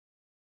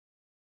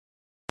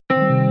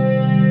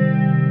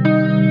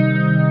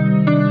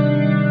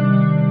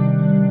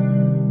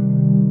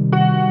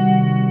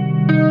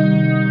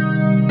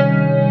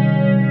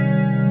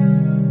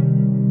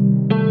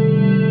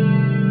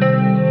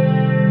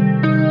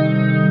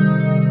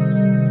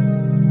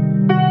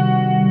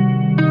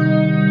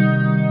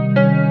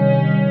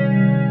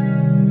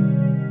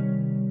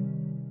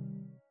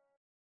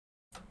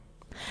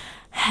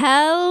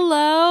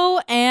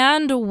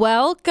and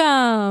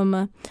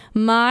welcome.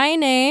 My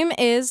name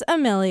is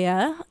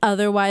Amelia,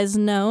 otherwise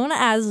known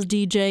as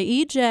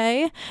DJ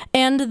EJ,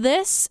 and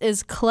this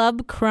is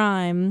Club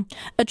Crime,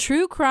 a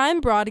true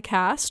crime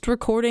broadcast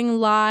recording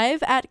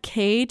live at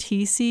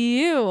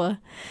KTCU.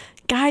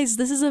 Guys,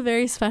 this is a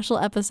very special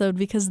episode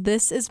because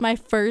this is my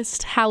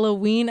first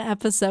Halloween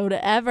episode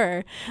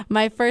ever.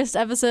 My first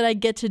episode I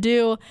get to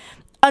do.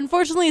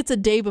 Unfortunately, it's a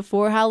day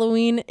before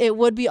Halloween. It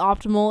would be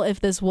optimal if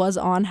this was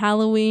on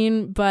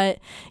Halloween, but,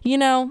 you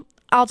know,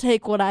 I'll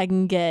take what I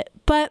can get.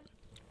 But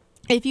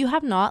if you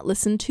have not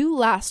listened to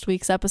last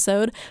week's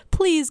episode,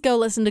 please go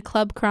listen to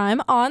Club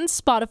Crime on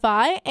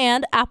Spotify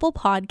and Apple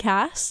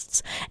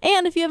Podcasts.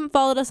 And if you haven't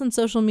followed us on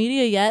social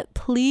media yet,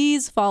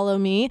 please follow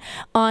me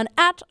on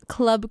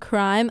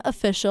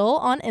 @ClubCrimeOfficial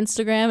on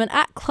Instagram and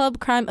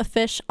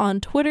 @ClubCrimeOffish on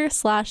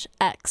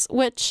Twitter/X,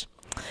 which,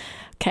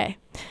 okay.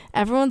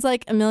 Everyone's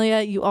like,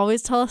 Amelia, you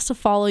always tell us to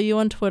follow you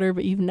on Twitter,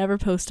 but you've never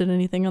posted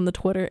anything on the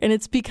Twitter. And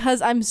it's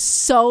because I'm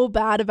so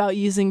bad about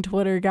using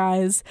Twitter,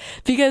 guys.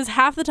 Because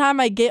half the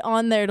time I get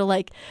on there to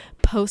like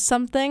post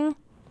something,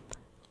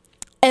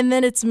 and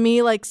then it's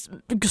me like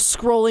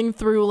scrolling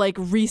through like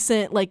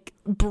recent like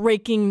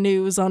breaking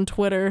news on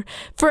Twitter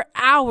for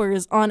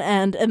hours on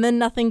end, and then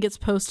nothing gets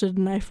posted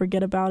and I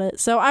forget about it.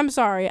 So I'm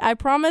sorry. I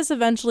promise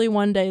eventually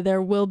one day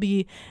there will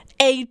be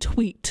a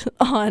tweet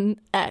on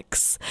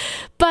X.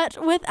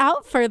 But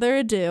without further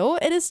ado,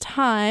 it is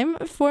time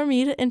for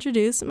me to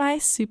introduce my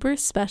super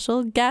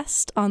special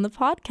guest on the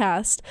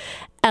podcast.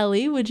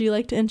 Ellie, would you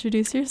like to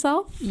introduce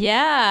yourself?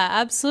 Yeah,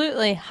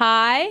 absolutely.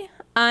 Hi,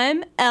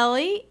 I'm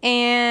Ellie,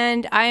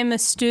 and I'm a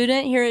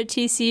student here at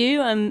TCU.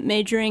 I'm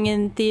majoring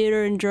in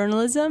theater and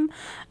journalism.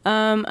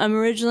 I'm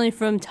originally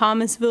from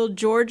Thomasville,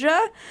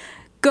 Georgia.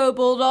 Go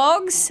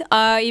Bulldogs,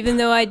 even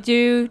though I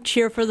do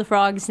cheer for the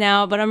Frogs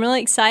now. But I'm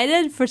really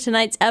excited for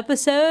tonight's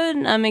episode.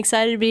 I'm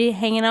excited to be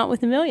hanging out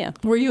with Amelia.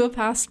 Were you a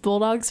past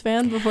Bulldogs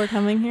fan before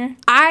coming here?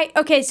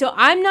 So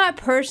I'm not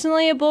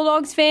personally a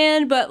Bulldogs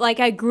fan, but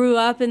like I grew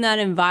up in that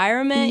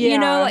environment, you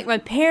know, like my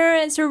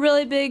parents are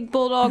really big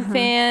Bulldog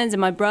fans and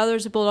my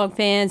brother's a Bulldog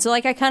fan. So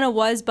like I kind of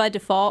was by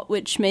default,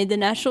 which made the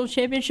national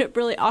championship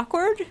really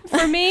awkward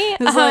for me.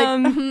 It's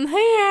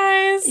hey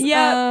guys.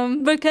 Yeah,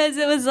 because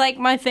it was like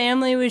my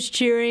family was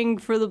cheering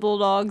for the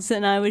Bulldogs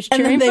and I was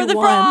cheering for the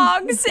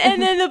Frogs,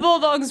 and then the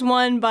Bulldogs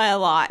won by a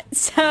lot.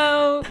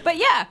 So, but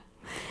yeah.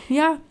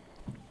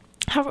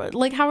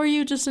 How are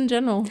you just in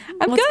general?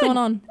 What's good. Going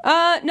on?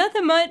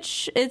 Nothing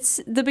much. It's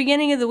the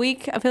beginning of the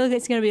week. I feel like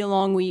it's going to be a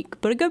long week,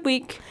 but a good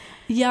week.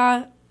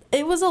 Yeah.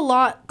 It was a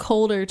lot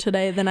colder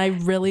today than I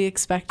really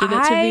expected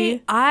it to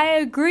be. I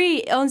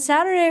agree. On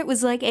Saturday, it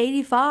was like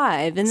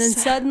 85, and then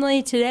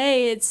suddenly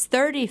today it's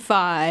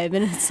 35,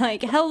 and it's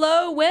like,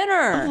 hello,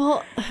 winter.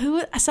 Well,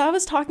 so I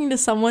was talking to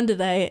someone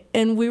today,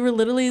 and we were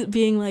literally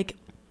being like,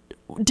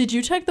 did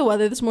you check the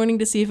weather this morning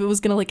to see if it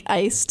was going to like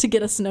ice to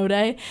get a snow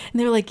day? And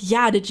they were like,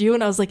 yeah, did you?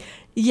 And I was like,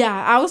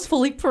 yeah, I was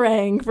fully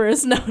praying for a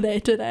snow day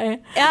today.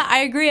 Yeah,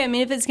 I agree. I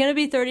mean, if it's going to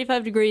be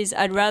 35 degrees,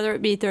 I'd rather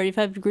it be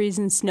 35 degrees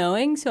and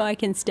snowing so I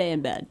can stay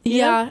in bed.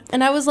 Yeah. Know?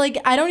 And I was like,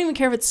 I don't even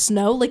care if it's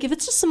snow. Like, if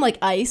it's just some like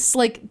ice,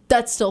 like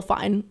that's still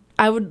fine.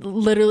 I would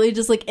literally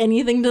just like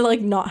anything to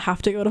like not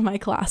have to go to my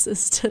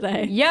classes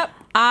today. Yep,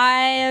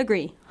 I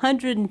agree.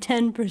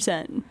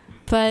 110%.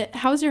 But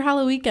how was your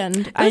Halloween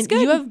weekend? It was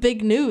good. You have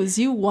big news.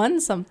 You won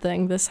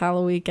something this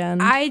Halloween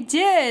weekend. I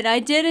did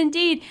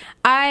indeed.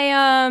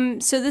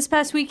 So this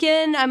past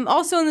weekend, I'm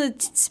also on the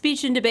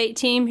speech and debate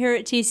team here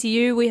at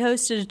TCU. We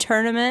hosted a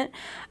tournament,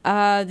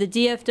 the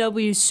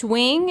DFW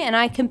Swing, and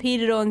I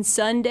competed on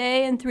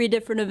Sunday in 3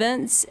 different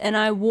events, and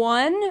I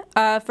won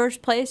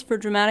first place for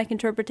dramatic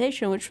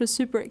interpretation, which was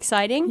super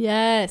exciting.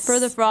 Yes. For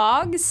the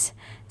Frogs.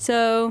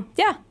 So,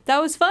 yeah,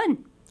 that was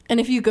fun. And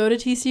if you go to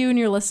TCU and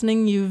you're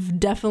listening, you've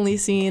definitely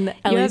seen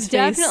Ellie's face. You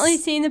have definitely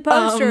seen the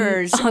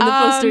posters. On the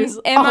posters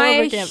am all I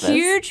over campus. A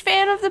huge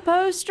fan of the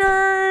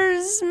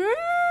posters?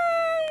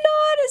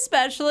 Not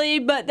especially,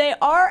 but they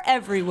are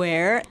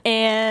everywhere.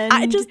 And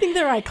I just think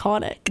they're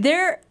iconic.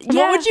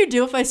 What would you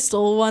do if I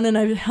stole one and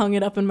I hung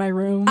it up in my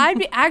room? I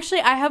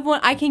have one.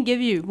 I can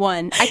give you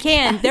one. I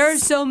can. Yes. There are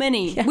so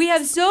many. Yes. We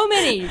have so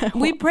many.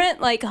 We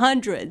print like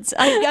hundreds.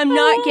 I'm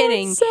not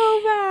kidding.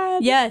 So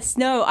bad. Yes.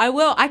 No, I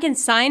will. I can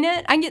sign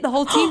it. I can get the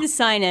whole team to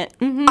sign it.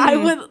 Mm-hmm. I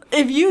would.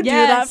 If you do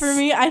that for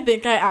me, I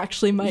think I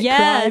actually might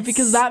cry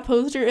because that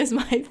poster is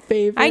my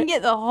favorite. I can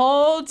get the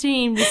whole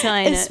team to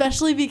sign it.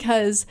 Especially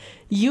because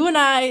you and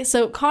I,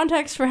 so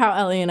context for how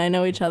Ellie and I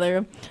know each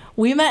other,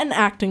 we met in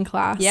acting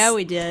class. Yeah,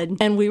 we did.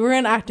 And we were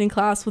in acting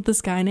class with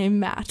this guy named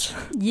Matt.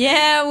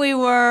 Yeah, we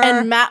were.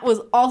 And Matt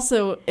was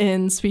also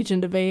in speech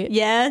and debate.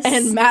 Yes.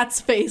 And Matt's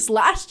face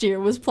last year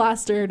was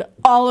plastered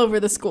all over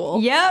the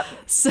school. Yep.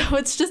 So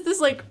it's just this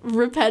like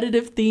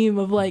repetitive theme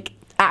of like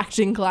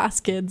acting class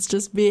kids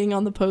just being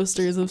on the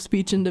posters of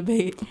speech and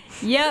debate.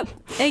 Yep,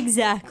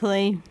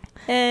 exactly.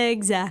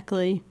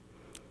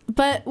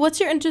 But what's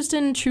your interest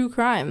in true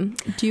crime?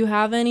 Do you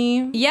have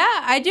any? Yeah,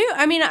 I do.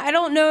 I mean, I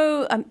don't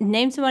know.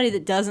 Name somebody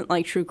that doesn't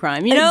like true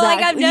crime. You know, like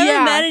I've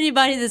never met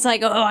anybody that's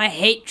like, oh, I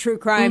hate true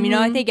crime. You know,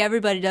 I think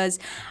everybody does.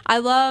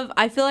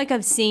 I feel like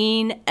I've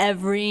seen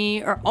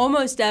every or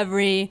almost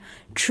every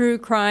true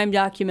crime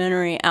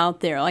documentary out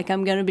there. Like,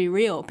 I'm going to be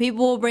real.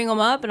 People will bring them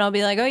up and I'll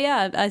be like, oh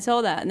yeah, I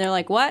saw that. And they're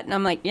like, what? And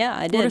I'm like, yeah,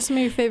 I did. What are some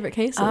of your favorite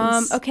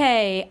cases?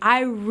 Okay.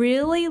 I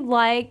really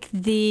like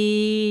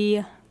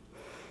the...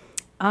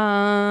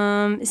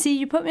 see,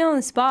 you put me on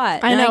the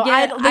spot. I know.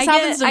 This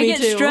happens to me too. I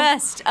get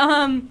stressed.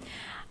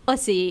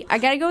 Let's see. I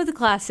gotta go with the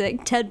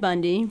classic. Ted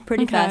Bundy,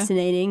 pretty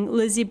fascinating.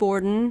 Lizzie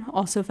Borden,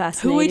 also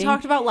fascinating. Who we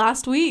talked about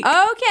last week.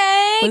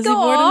 Okay, Lizzie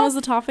Borden was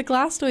the topic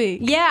last week.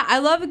 Yeah, I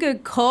love a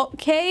good cult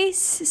case.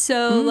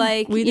 So,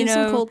 like, we did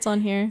some cults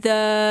on here.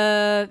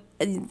 The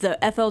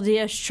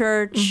FLDS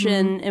Church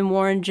and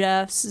Warren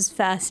Jeffs is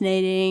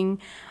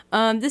fascinating.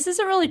 This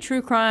isn't really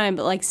true crime,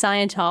 but like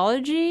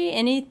Scientology,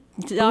 any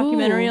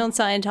documentary on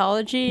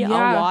Scientology,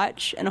 I'll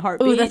watch in a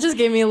heartbeat. Ooh, that just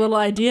gave me a little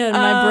idea in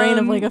my brain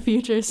of like a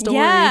future story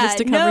just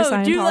to cover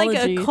Scientology. Do like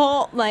a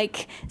cult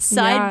like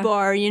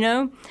sidebar, you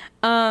know?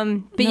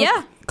 But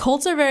yeah.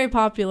 Cults are very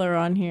popular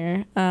on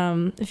here.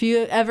 If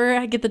you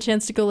ever get the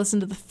chance to go listen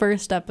to the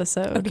first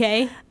episode.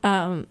 Okay.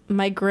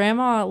 My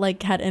grandma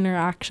like had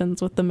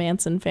interactions with the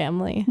Manson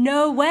family.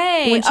 No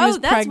way.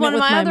 That's one of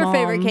my other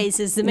favorite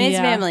cases, the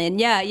Manson family. And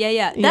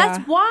yeah.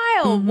 That's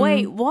wild.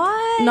 Wait,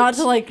 what? Not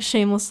to like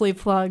shamelessly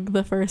plug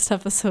the first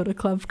episode of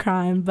Club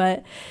Crime,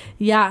 but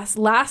yes,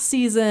 last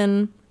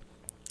season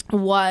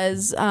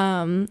was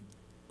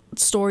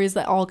stories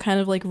that all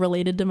kind of like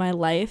related to my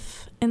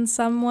life in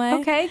some way.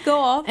 Okay, go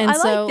off. And I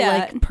so like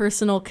that. like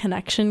personal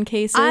connection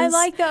cases. I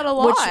like that a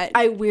lot. Which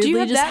I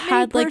weirdly just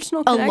had like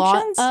a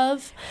lot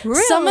of.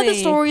 Really? Some of the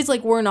stories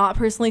like were not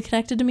personally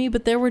connected to me,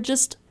 but there were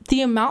just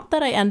the amount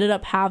that I ended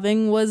up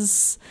having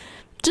was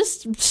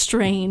just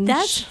strange.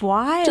 That's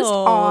wild. Just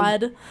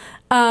odd.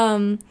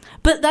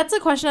 But that's a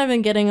question I've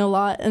been getting a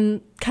lot,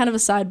 and kind of a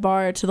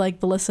sidebar to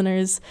like the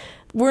listeners.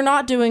 We're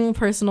not doing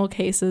personal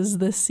cases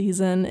this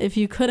season, if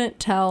you couldn't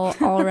tell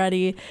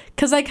already,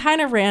 because I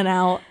kind of ran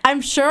out.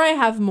 I'm sure I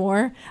have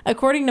more.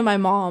 According to my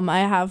mom, I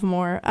have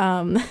more.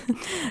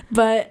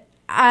 But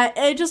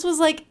I just was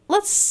like,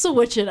 let's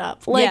switch it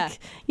up. Like,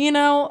 you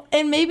know,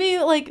 and maybe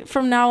like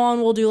from now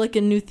on, we'll do like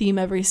a new theme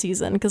every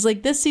season. Because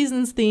like this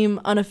season's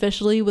theme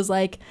unofficially was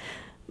like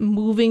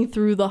moving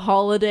through the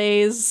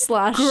holidays / the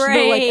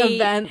like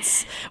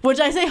events, which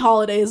I say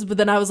holidays, but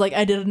then I was like,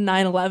 I did a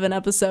 9/11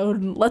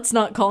 episode. Let's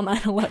not call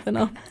 9/11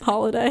 a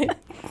holiday.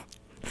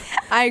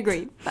 I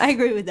agree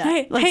with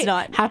that. Let's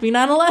not. Happy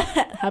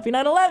 9/11. Happy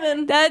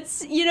 9/11.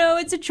 That's, you know,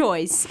 it's a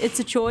choice.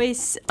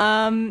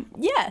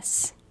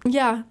 Yes.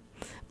 Yeah.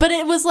 But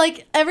it was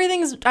like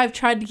I've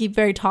tried to keep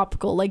very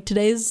topical. Like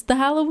today's the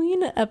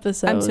Halloween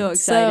episode. I'm so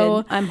excited.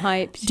 So, I'm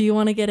hyped. Do you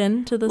want to get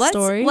into the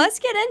story? Let's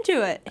get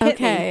into it.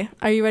 Okay.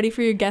 Are you ready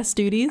for your guest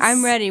duties?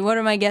 I'm ready. What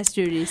are my guest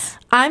duties?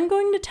 I'm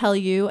going to tell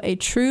you a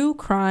true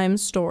crime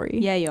story.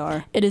 Yeah, you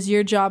are. It is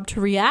your job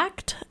to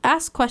react,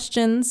 ask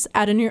questions,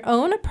 add in your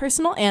own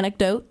personal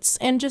anecdotes,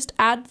 and just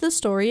add to the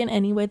story in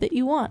any way that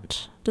you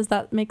want. Does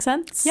that make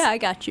sense? Yeah, I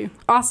got you.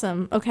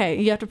 Awesome.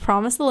 Okay, you have to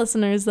promise the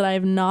listeners that I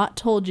have not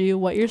told you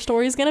what your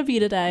story is going to be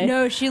today.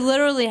 No, she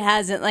literally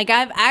hasn't. Like,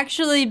 I've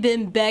actually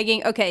been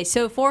begging. Okay,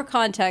 so for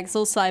context,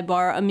 little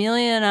sidebar,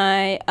 Amelia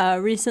and I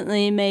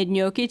recently made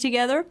gnocchi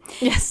together.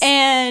 Yes.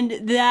 And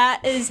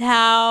that is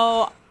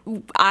how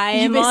I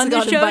am on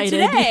the show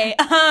today.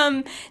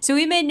 So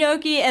we made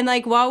gnocchi, and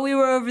like while we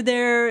were over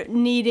there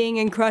kneading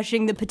and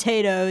crushing the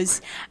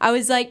potatoes, I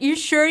was like, "You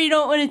sure you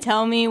don't want to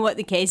tell me what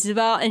the case is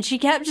about?" And she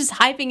kept just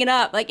hyping it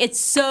up, like it's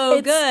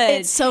so good.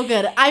 It's so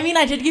good. I mean,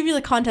 I did give you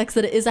the context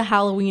that it is a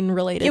Halloween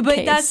related but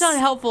case. That's not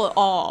helpful at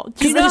all.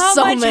 Do you know how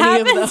much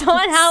happens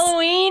on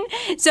Halloween?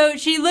 So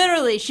she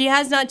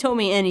has not told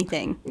me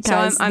anything.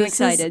 Guys, so I'm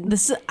excited.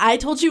 I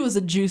told you it was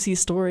a juicy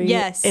story.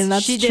 Yes, and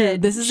that's she true.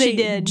 did. This is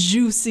a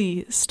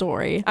juicy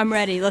story. I'm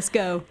ready. Let's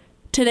go.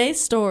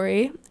 Today's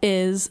story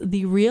is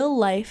the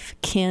Real-Life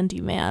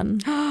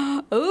Candyman.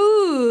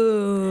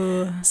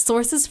 Ooh.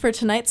 Sources for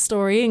tonight's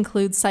story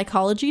include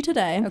Psychology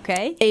Today,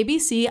 okay,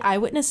 ABC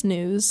Eyewitness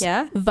News,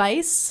 yeah,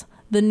 Vice,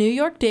 the New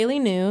York Daily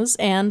News,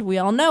 and we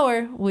all know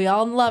her, we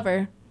all love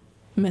her,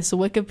 Miss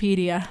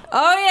Wikipedia.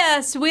 Oh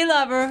yes, we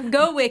love her.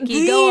 Go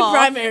Wiki, go off. The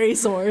primary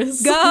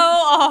source. Go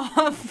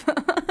off.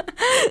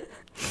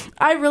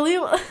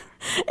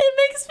 It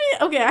makes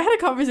me... Okay, I had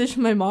a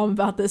conversation with my mom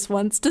about this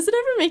once. Does it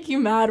ever make you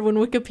mad when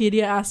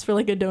Wikipedia asks for,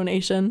 like, a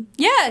donation?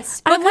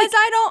 Yes, because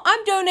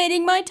I'm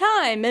donating my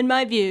time and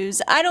my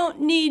views. I don't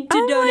need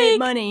to donate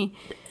money.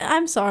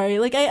 I'm sorry.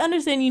 Like, I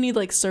understand you need,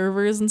 like,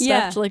 servers and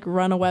stuff to, like,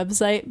 run a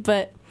website,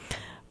 but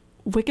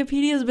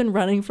Wikipedia has been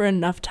running for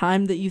enough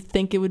time that you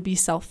think it would be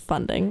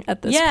self-funding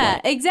at this point. Yeah,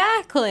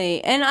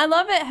 exactly. And I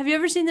love it. Have you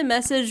ever seen the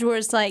message where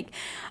it's like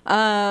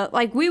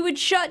we would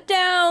shut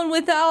down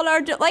without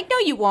our... no,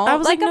 you won't. I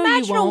was like,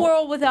 imagine a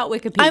world without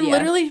Wikipedia. I'm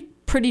literally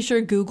pretty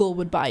sure Google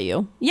would buy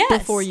you. Yes.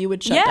 Before you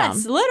would shut down.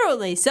 Yes,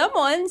 literally.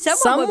 Someone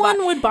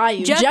would buy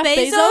you. Jeff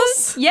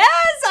Bezos?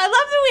 Yes, I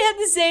love that we have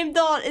the same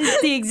thought.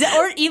 It's the exact,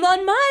 or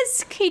Elon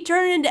Musk. He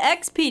turned into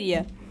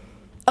Expedia.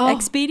 Oh.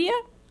 Expedia?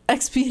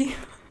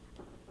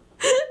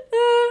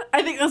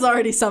 I think that's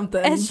already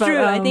something. It's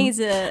true. I think it's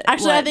a...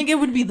 Actually, I think it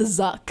would be the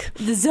Zuck.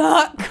 The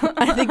Zuck.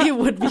 I think it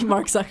would be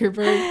Mark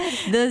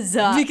Zuckerberg. The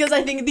Zuck. Because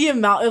I think the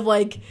amount of,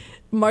 like,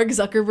 Mark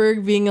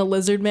Zuckerberg being a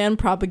lizard man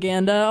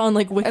propaganda on,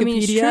 like,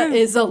 Wikipedia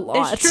is a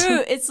lot. It's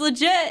true. It's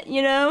legit,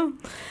 you know?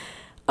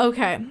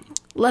 Okay.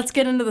 Let's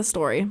get into the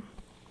story.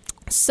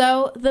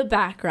 So, the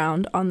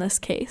background on this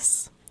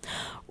case.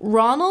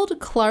 Ronald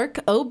Clark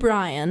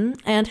O'Brien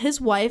and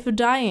his wife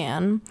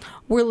Diane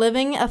were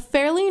living a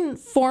fairly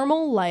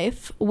formal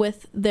life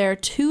with their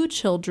 2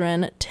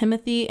 children,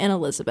 Timothy and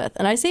Elizabeth.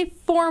 And I say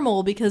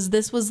formal because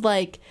this was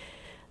like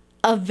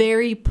a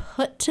very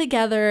put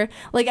together,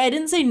 like I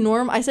didn't say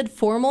I said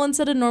formal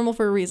instead of normal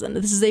for a reason.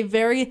 This is a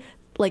very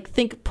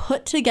think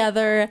put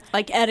together,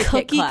 like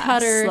etiquette cookie class,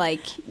 cutter,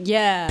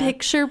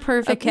 picture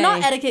perfect. Okay.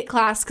 Not etiquette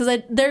class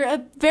because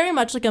they're very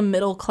much like a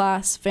middle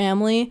class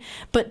family,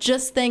 but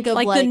just think of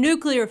like the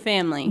nuclear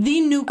family,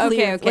 the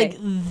nuclear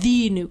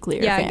family.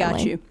 Yeah, I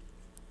got you.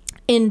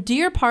 In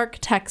Deer Park,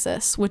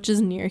 Texas, which is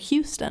near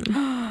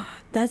Houston.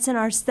 That's in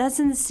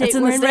the state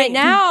we're in right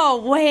now.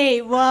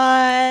 Wait,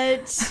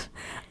 what?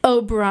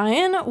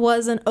 O'Brien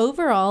was an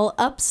overall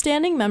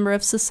upstanding member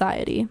of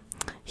society.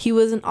 He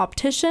was an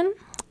optician,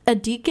 a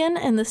deacon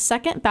in the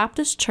Second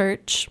Baptist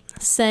Church,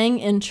 sang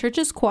in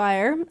church's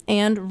choir,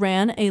 and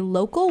ran a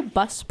local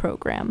bus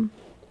program.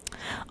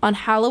 On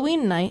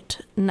Halloween night,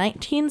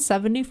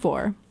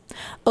 1974,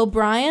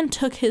 O'Brien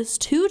took his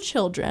 2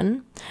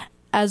 children,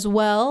 as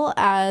well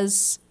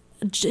as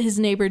his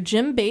neighbor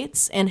Jim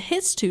Bates and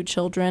his 2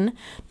 children,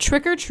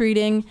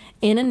 trick-or-treating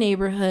in a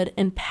neighborhood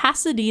in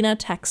Pasadena,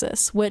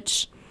 Texas,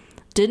 which...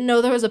 Didn't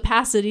know there was a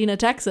Pasadena,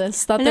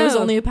 Texas. Thought there was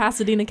only a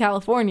Pasadena,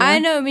 California. I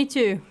know, me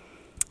too.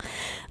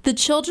 The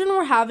children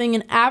were having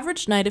an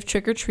average night of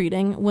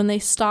trick-or-treating when they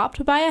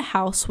stopped by a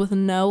house with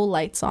no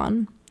lights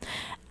on.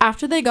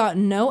 After they got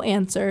no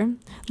answer,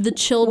 the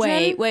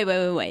children...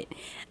 Wait.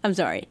 I'm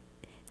sorry.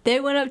 They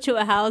went up to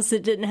a house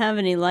that didn't have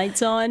any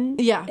lights on.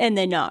 Yeah. And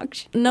they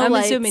knocked. I'm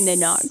assuming they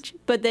knocked.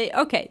 But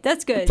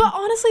that's good. But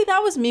honestly, that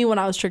was me when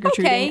I was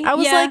trick-or-treating. I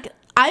was like...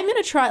 I'm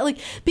going to try,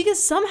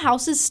 because some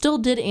houses still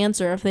did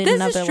answer if they didn't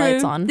have their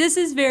lights on. This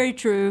is very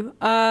true.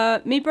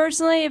 Me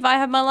personally, if I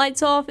have my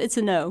lights off, it's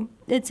a no.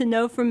 It's a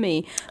no from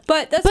me.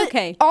 But that's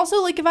okay.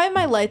 Also, if I have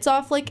my lights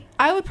off,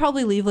 I would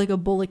probably leave, a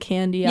bowl of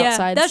candy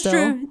outside that's still.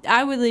 true.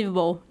 I would leave a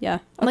bowl. Yeah.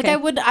 Okay.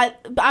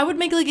 I would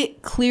make,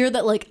 it clear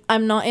that,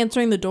 I'm not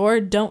answering the door,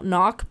 don't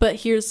knock, but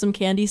here's some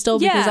candy still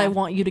because I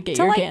want you to get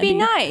your candy. To, be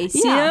nice,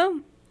 you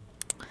know?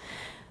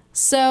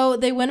 So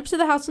they went up to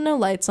the house with no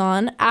lights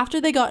on. After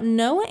they got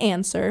no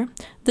answer,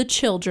 the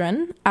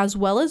children, as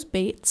well as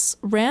Bates,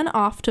 ran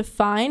off to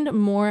find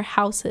more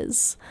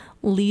houses,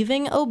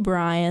 leaving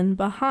O'Brien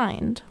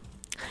behind.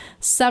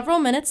 Several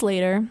minutes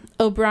later,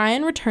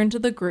 O'Brien returned to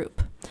the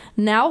group,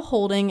 now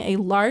holding a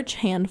large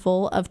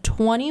handful of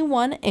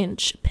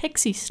 21-inch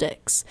pixie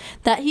sticks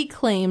that he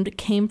claimed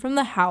came from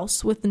the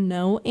house with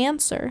no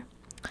answer.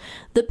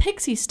 The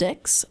pixie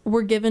sticks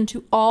were given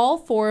to all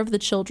 4 of the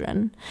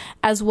children,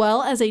 as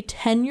well as a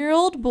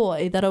 10-year-old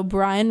boy that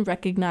O'Brien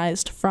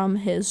recognized from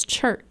his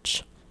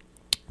church.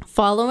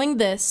 Following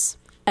this,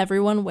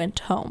 everyone went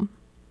home.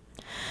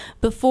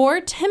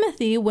 Before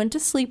Timothy went to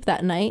sleep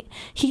that night,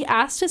 he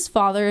asked his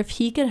father if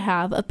he could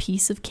have a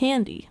piece of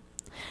candy.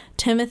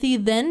 Timothy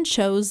then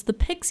chose the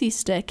pixie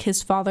stick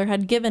his father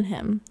had given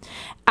him,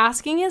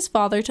 asking his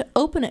father to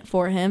open it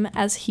for him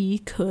as he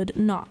could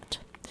not.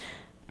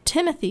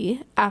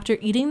 Timothy, after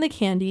eating the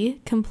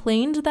candy,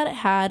 complained that it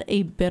had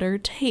a bitter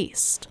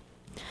taste.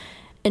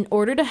 In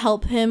order to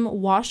help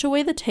him wash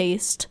away the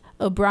taste,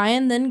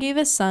 O'Brien then gave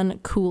his son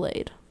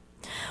Kool-Aid.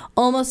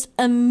 Almost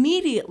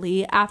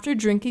immediately after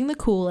drinking the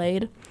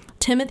Kool-Aid,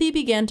 Timothy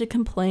began to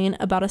complain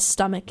about a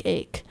stomach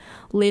ache,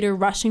 later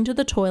rushing to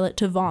the toilet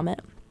to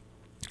vomit.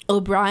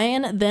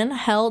 O'Brien then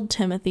held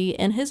Timothy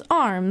in his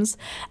arms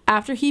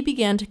after he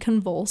began to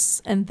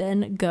convulse and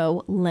then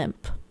go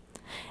limp.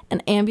 An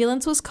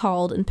ambulance was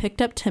called and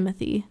picked up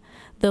Timothy,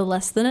 though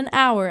less than an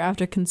hour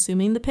after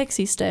consuming the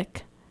pixie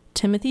stick,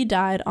 Timothy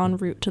died en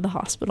route to the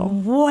hospital.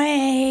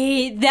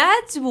 Wait,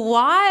 that's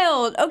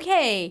wild.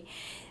 Okay,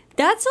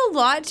 that's a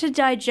lot to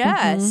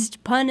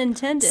digest, pun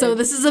intended. So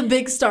this is a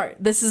big start.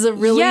 This is a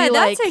really,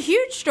 that's a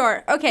huge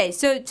start. Okay,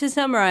 so to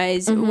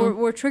summarize,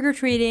 we're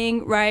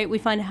trick-or-treating, right? We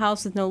find a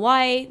house with no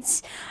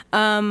lights.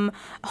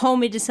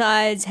 Homie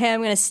decides, hey, I'm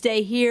going to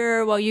stay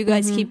here while you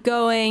guys keep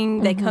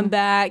going. They come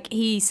back.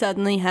 He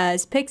suddenly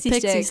has pixie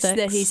sticks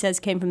that he says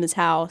came from his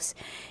house.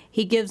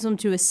 He gives them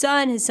to his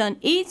son. His son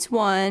eats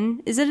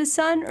one. Is it his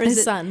son? Or is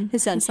His son.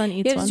 His son. His son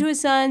eats gives one. it to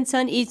his son.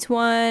 Son eats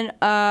one.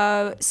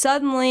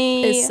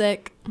 Suddenly... Is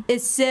sick.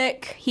 Is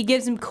sick. He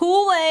gives him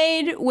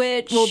Kool-Aid,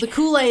 which... Well, the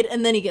Kool-Aid,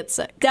 and then he gets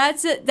sick.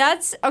 That's it.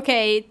 That's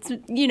okay.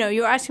 You know,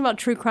 you were asking about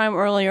true crime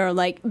earlier,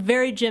 like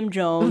very Jim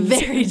Jones.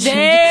 Very Jim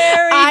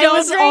I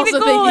was also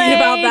thinking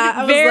about that.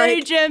 I was very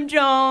like, Jim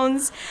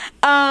Jones,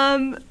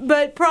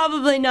 but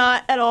probably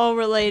not at all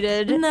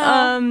related.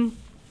 No.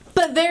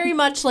 But very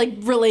much like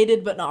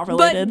related, but not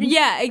related. But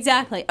yeah,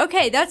 exactly.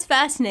 Okay, that's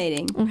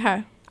fascinating.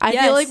 Okay. I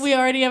feel like we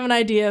already have an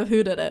idea of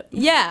who did it.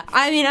 Yeah,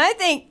 I mean, I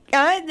think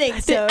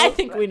so. I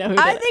think we know who did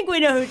it. I think we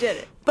know who did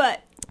it,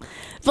 but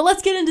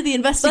let's get into the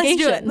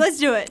investigation. Let's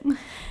do it.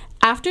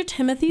 After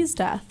Timothy's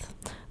death,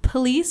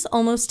 police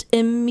almost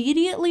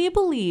immediately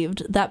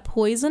believed that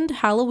poisoned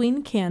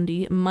Halloween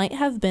candy might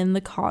have been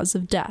the cause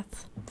of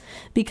death.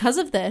 Because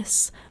of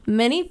this,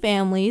 many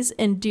families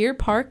in the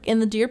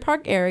Deer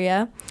Park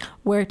area,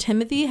 where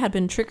Timothy had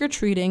been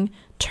trick-or-treating,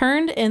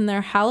 turned in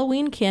their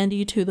Halloween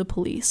candy to the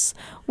police,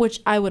 which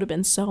I would have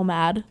been so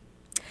mad.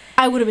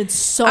 I would have been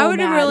so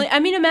mad. I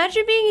mean,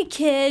 imagine being a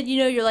kid, you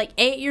know, you're like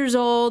 8 years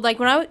old. Like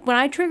when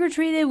I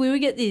trick-or-treated, we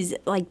would get these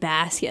like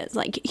baskets,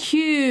 like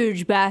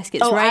huge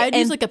baskets, right? I'd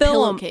use like a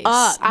pillowcase.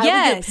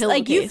 Yes,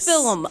 like you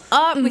fill them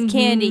up with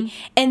candy.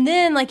 And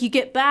then like you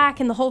get back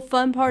and the whole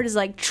fun part is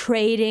like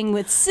trading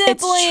with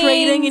siblings. It's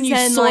trading and you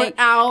sort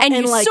out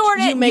and like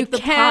you make the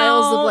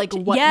piles of like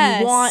what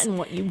you want and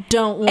what you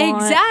don't want.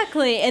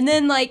 Exactly. And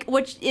then like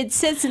it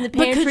sits in the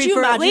pantry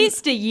for at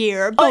least a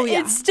year. But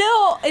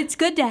it's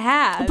good to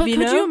have. But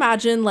could you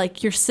imagine,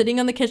 like, you're sitting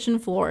on the kitchen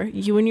floor,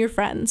 you and your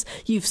friends,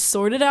 you've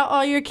sorted out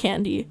all your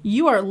candy,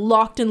 you are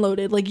locked and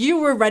loaded, like, you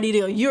were ready to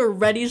go, you were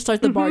ready to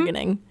start the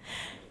bargaining.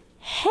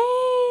 Hey,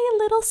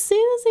 little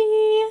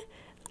Susie,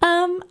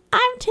 I'm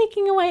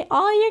taking away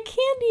all your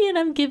candy and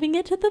I'm giving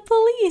it to the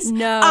police.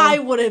 No. I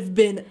would have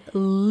been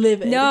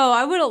livid. No,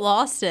 I would have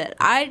lost it.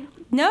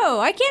 No,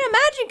 I can't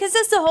imagine because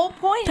that's the whole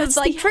point of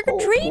like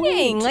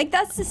trick-or-treating. Like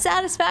that's the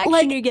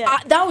satisfaction you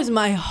get. That was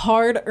my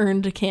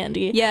hard-earned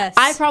candy. Yes.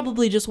 I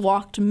probably just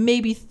walked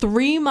maybe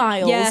 3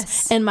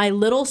 miles in my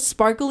little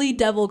sparkly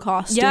devil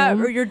costume. Yeah,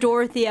 or your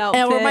Dorothy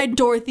outfit. Or my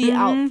Dorothy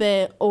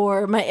outfit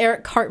or my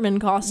Eric Cartman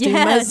costume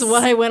as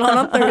what I went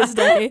on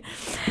Thursday.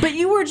 But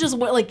you were just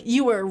like,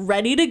 you were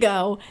ready to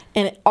go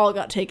and it all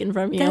got taken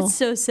from you. That's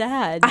so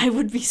sad. I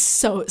would be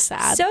so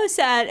sad. So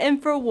sad. And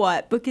for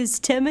what? Because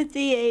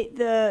Timothy ate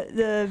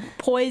the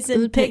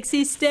poison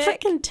pixie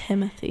stick.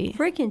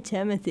 Freaking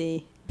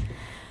Timothy.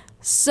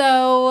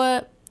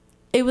 So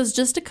it was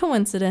just a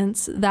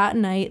coincidence that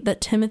night that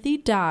Timothy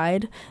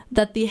died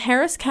that the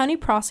Harris County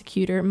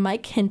prosecutor,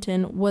 Mike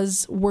Hinton,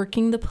 was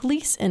working the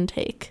police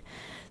intake.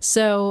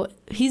 So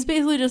he's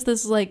basically just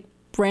this like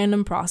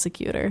random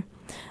prosecutor.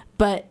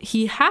 But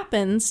he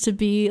happens to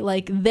be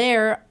like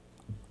there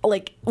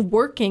like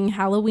working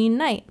Halloween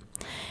night.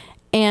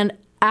 And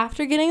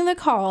after getting the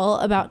call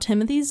about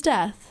Timothy's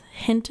death,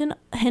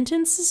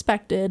 Hinton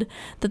suspected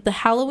that the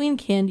Halloween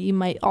candy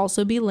might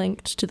also be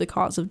linked to the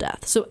cause of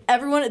death. So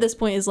everyone at this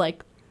point is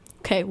like,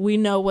 okay, we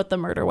know what the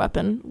murder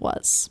weapon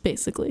was,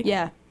 basically.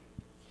 Yeah.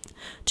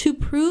 To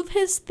prove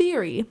his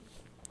theory,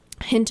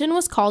 Hinton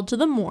was called to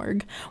the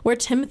morgue where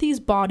Timothy's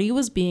body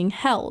was being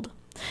held.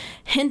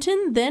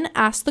 Hinton then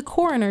asked the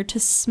coroner to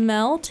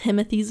smell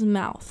Timothy's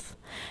mouth,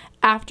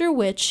 after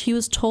which he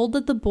was told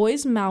that the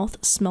boy's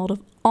mouth smelled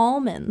of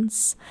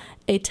almonds,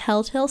 a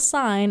telltale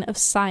sign of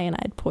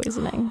cyanide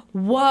poisoning.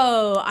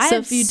 Whoa. So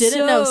if you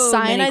didn't know,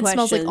 cyanide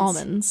smells like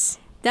almonds.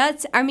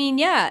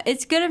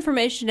 It's good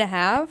information to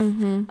have,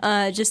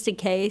 just in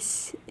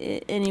case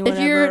anyone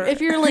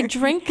if your like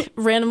drink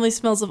randomly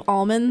smells of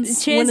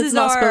almonds when it's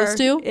not supposed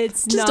to,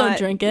 don't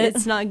drink it.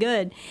 It's not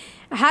good.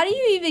 How do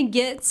you even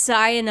get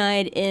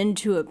cyanide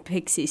into a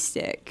pixie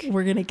stick?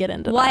 We're going to get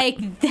into that.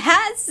 Like,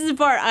 that's the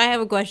part I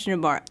have a question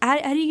about. How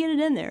do you get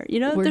it in there? You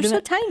know, they're so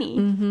tiny.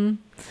 Mm-hmm.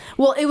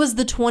 Well, it was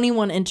the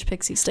 21-inch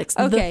pixie sticks.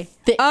 Okay.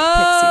 The thick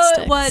pixie sticks.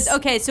 It was.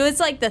 Okay, so it's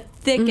like the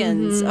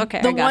thickens. Mm-hmm.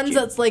 Okay, the ones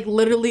that's like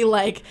literally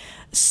like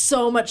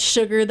so much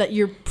sugar that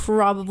you're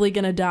probably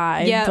going to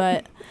die. Yeah.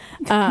 But...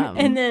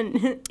 and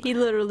then he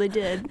literally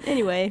did.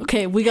 Anyway.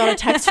 Okay, we got a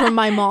text from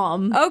my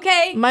mom.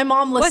 Okay. My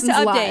mom listens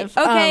live.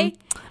 Okay.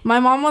 My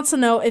mom wants to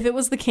know if it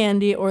was the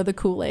candy or the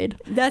Kool-Aid.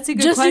 That's a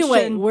good question. Just you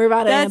wait. We're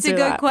about to answer that.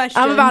 That's a good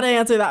question. I'm about to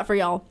answer that for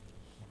y'all.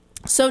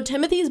 So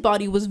Timothy's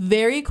body was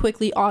very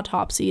quickly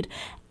autopsied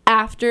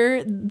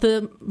after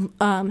the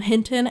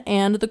Hinton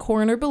and the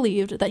coroner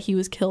believed that he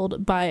was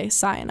killed by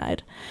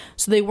cyanide.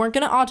 So they weren't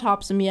going to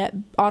autopsy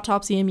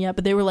him yet,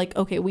 but they were like,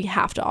 okay, we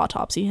have to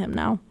autopsy him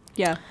now.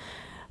 Yeah.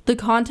 The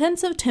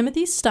contents of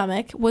Timothy's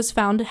stomach was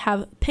found to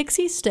have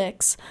pixie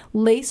sticks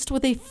laced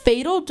with a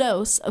fatal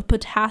dose of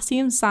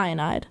potassium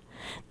cyanide.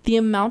 The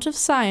amount of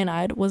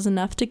cyanide was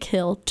enough to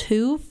kill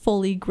 2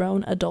 fully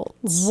grown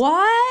adults.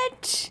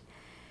 What?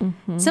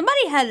 Mm-hmm.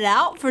 Somebody had it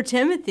out for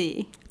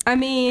Timothy. I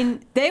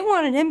mean, they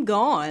wanted him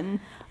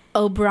gone.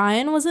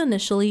 O'Brien was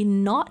initially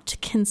not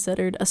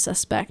considered a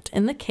suspect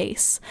in the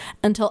case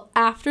until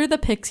after the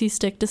pixie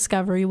stick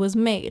discovery was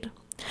made.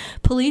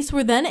 Police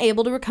were then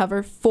able to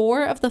recover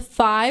 4 of the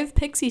 5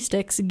 pixie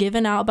sticks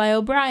given out by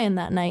O'Brien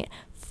that night,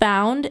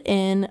 found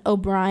in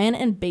O'Brien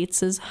and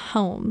Bates's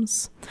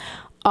homes.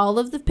 All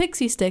of the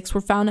pixie sticks were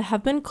found to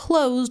have been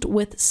closed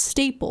with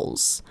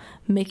staples,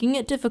 making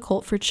it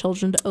difficult for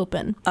children to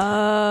open.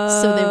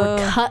 So they were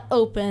cut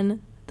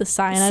open, the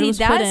cyanide was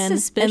put in,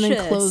 and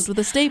then closed with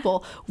a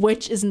staple,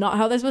 which is not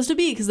how they're supposed to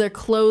be, because they're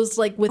closed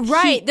like with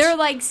heat. They're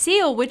like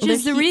sealed, which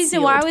is the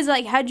reason why I was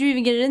like, how'd you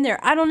even get it in there?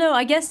 I don't know.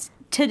 I guess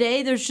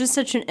today there's just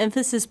such an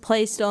emphasis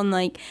placed on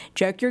like,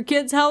 check your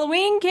kids'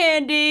 Halloween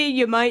candy.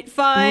 You might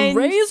find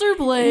razor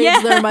blades.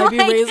 Yeah, there might be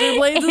razor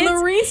blades in the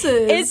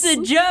Reese's. It's a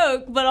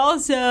joke, but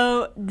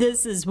also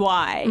this is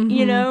why,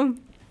 you know?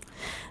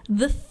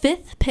 The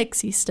 5th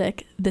pixie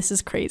stick, this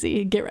is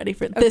crazy. Get ready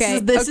for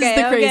this. This is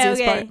the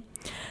craziest part.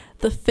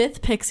 The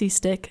 5th pixie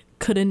stick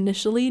could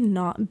initially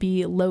not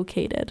be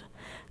located,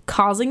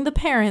 causing the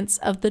parents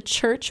of the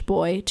church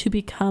boy to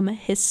become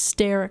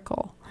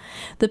hysterical.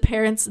 The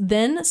parents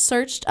then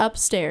searched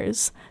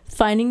upstairs,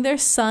 finding their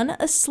son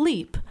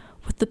asleep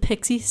with the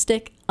pixie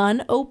stick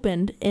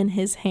unopened in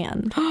his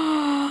hand.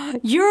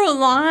 You're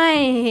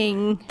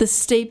lying. The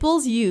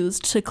staples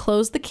used to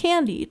close the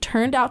candy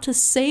turned out to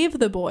save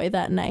the boy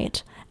that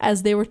night,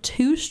 as they were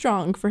too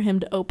strong for him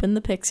to open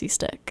the pixie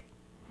stick.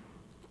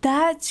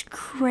 That's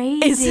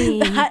crazy.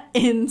 Isn't that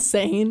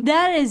insane?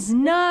 That is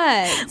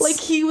nuts. Like,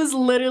 he was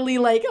literally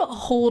like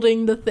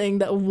holding the thing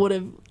that would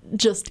have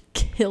just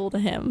killed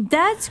him.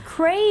 That's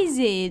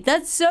crazy.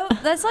 That's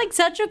like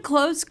such a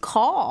close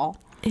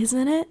call.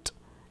 Isn't it?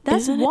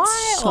 That's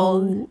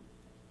wild.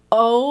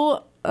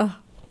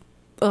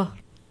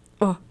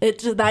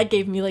 That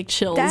gave me like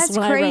chills. That's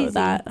when crazy. I wrote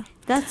that.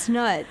 That's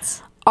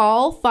nuts.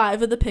 All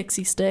 5 of the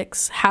pixie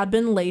sticks had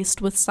been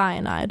laced with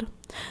cyanide.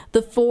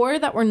 The 4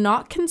 that were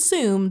not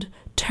consumed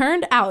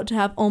turned out to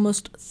have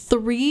almost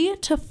 3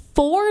 to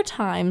 4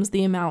 times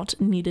the amount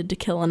needed to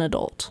kill an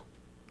adult.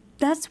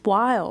 That's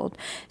wild.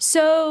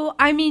 So,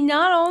 I mean,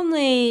 not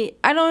only,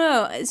 I don't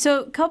know.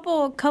 So,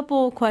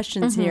 couple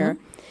questions here.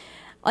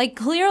 Like,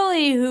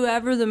 clearly,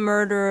 whoever the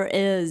murderer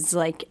is,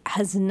 like,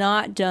 has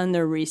not done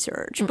their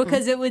research,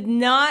 because it would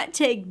not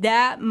take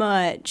that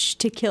much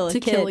to kill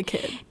a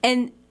kid.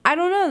 And I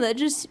don't know, that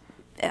just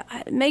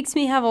makes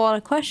me have a lot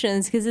of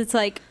questions, because it's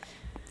like,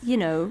 you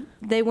know,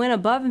 they went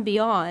above and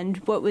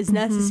beyond what was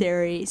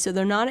necessary, so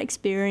they're not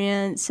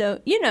experienced. So,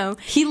 you know.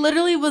 He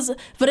literally was,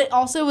 but it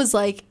also was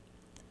like,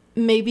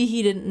 maybe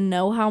he didn't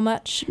know how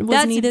much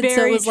was needed,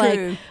 so it was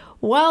true. Like,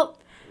 well,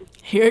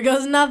 here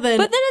goes nothing.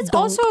 But then it's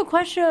also a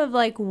question of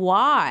like,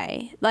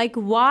 why? Like,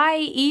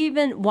 why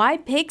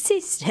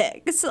pixie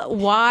sticks?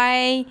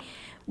 Why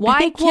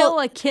kill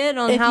a kid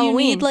on Halloween? If you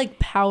need like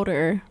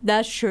powder,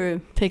 that's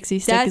true. Pixie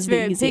stick is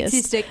the easiest.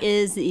 Pixie stick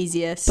is the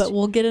easiest. But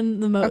we'll get in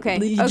the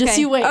Okay. Just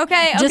you wait.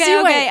 Okay.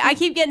 I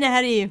keep getting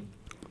ahead of you.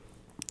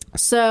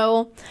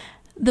 So,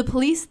 the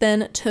police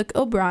then took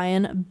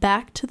O'Brien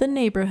back to the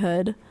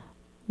neighborhood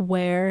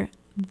where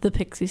the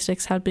pixie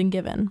sticks had been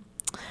given.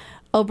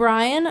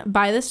 O'Brien,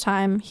 by this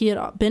time, he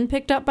had been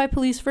picked up by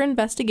police for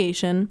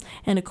investigation,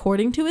 and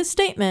according to his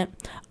statement,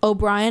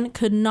 O'Brien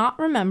could not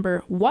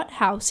remember what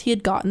house he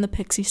had gotten the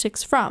pixie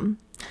sticks from.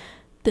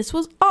 This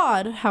was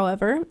odd,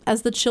 however,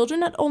 as the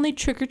children had only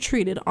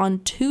trick-or-treated on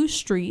 2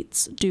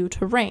 streets due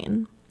to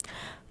rain.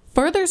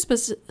 Further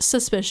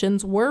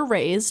suspicions were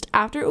raised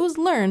after it was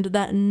learned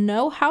that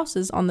no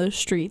houses on those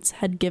streets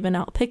had given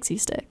out pixie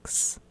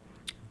sticks.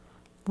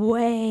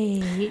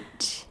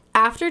 Wait.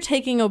 After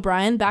taking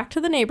O'Brien back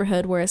to the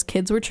neighborhood where his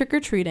kids were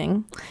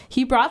trick-or-treating,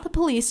 he brought the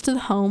police to the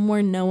home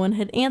where no one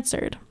had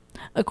answered.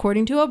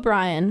 According to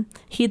O'Brien,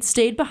 he had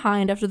stayed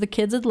behind after the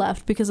kids had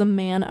left because a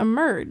man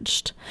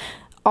emerged.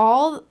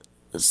 All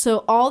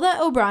that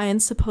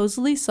O'Brien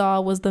supposedly saw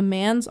was the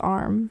man's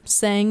arm,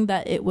 saying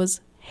that it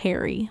was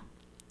Harry.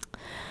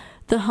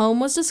 The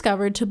home was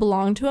discovered to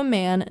belong to a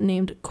man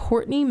named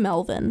Courtney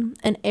Melvin,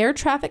 an air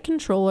traffic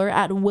controller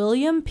at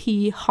William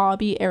P.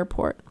 Hobby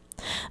Airport.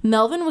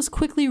 Melvin was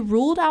quickly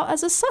ruled out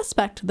as a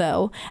suspect,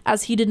 though,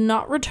 as he did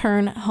not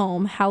return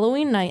home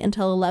Halloween night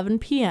until 11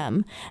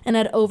 p.m. and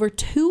had over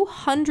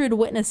 200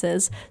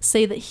 witnesses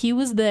say that he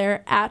was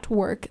there at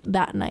work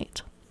that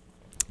night.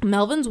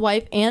 Melvin's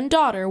wife and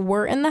daughter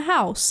were in the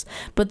house,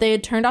 but they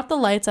had turned off the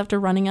lights after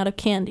running out of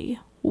candy,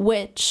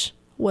 which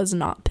was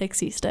not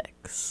pixie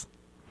sticks.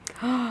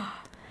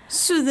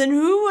 So then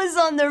who was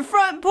on their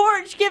front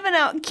porch giving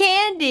out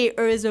candy?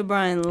 Or is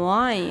O'Brien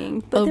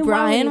lying? But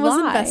O'Brien was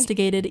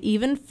investigated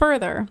even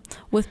further,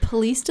 with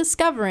police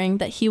discovering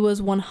that he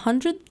was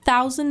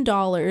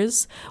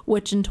 $100,000,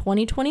 which in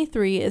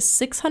 2023 is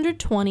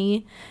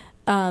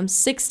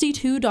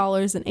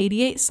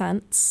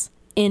 $62.88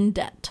 in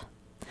debt,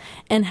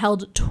 and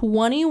held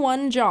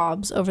 21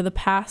 jobs over the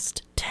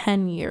past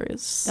 10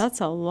 years.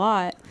 That's a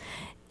lot.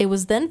 It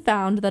was then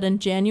found that in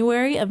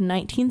January of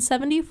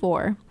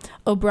 1974,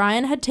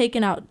 O'Brien had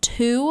taken out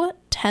 2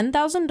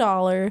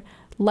 $10,000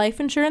 life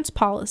insurance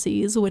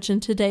policies, which in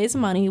today's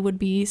money would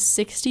be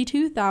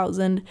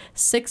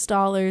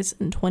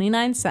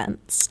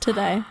 $62,006.29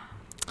 today,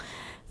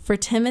 for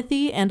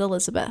Timothy and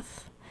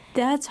Elizabeth.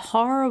 That's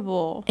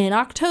horrible. In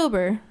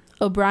October,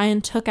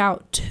 O'Brien took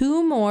out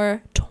 2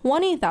 more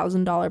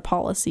 $20,000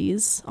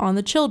 policies on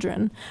the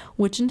children,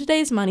 which in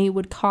today's money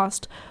would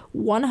cost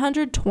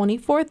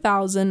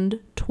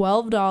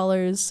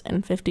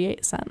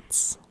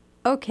 $124,012.58.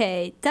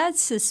 Okay, that's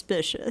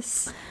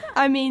suspicious.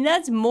 I mean,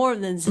 that's more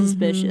than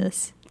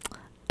suspicious.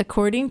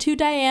 According to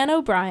Diane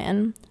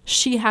O'Brien,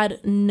 she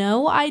had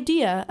no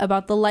idea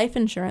about the life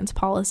insurance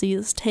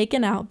policies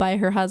taken out by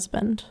her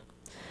husband.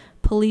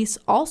 Police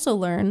also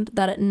learned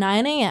that at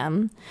 9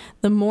 a.m.,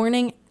 the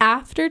morning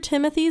after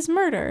Timothy's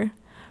murder,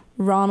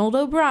 Ronald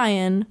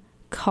O'Brien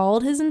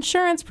called his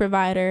insurance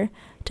provider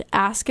to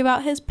ask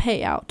about his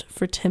payout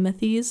for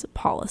Timothy's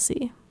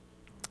policy.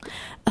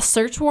 A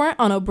search warrant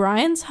on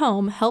O'Brien's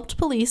home helped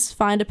police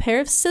find a pair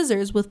of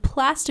scissors with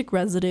plastic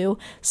residue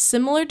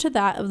similar to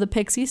that of the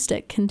pixie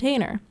stick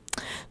container.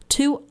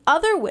 2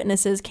 other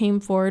witnesses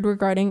came forward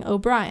regarding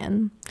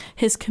O'Brien,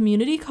 his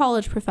community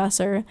college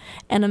professor,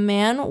 and a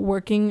man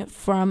working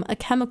from a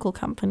chemical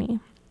company.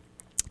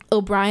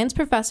 O'Brien's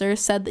professor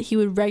said that he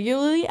would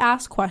regularly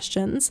ask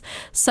questions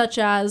such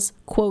as,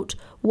 quote,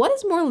 "What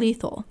is more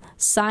lethal,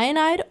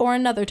 cyanide or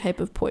another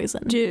type of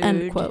poison?" Dude.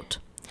 End quote.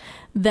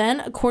 Then,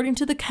 according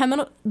to the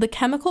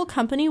chemical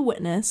company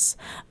witness,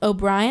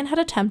 O'Brien had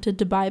attempted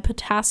to buy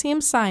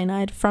potassium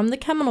cyanide from the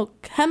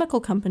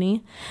chemical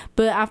company,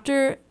 but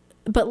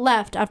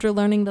left after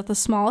learning that the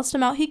smallest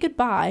amount he could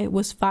buy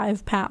was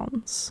 5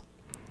 pounds.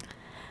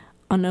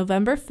 On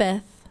November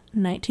 5th,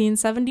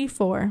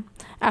 1974,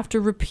 after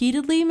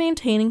repeatedly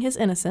maintaining his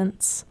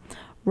innocence,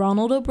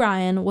 Ronald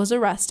O'Brien was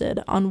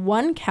arrested on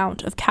 1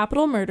 count of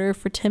capital murder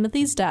for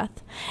Timothy's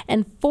death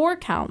and 4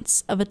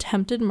 counts of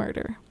attempted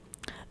murder.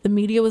 The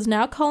media was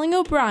now calling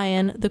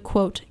O'Brien the,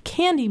 quote,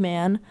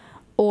 Candyman,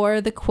 or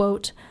the,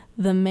 quote,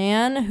 the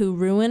man who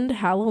ruined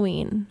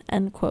Halloween,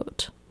 end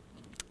quote.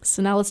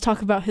 So now let's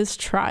talk about his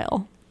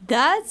trial.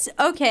 That's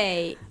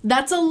okay.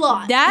 That's a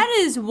lot. That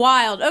is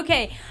wild.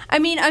 Okay. I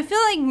mean, I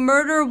feel like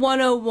Murder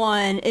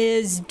 101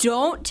 is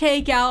don't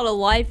take out a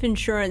life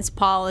insurance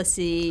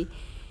policy.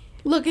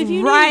 Look, if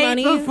you right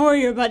need money before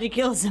you're about to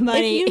kill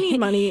somebody. If you need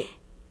money,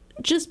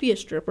 just be a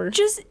stripper.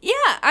 Yeah,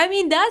 I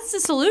mean, that's the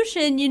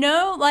solution, you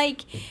know?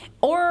 Like,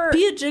 or...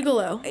 Be a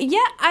gigolo. Yeah,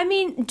 I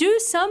mean, do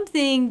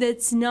something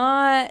that's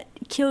not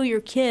kill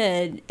your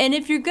kid. And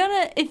if you're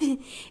gonna... If you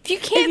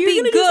can't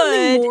be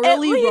good,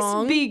 at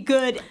least be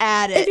good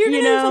at it, if you're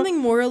gonna do something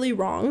morally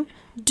wrong,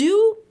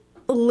 do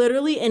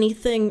literally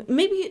anything.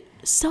 Maybe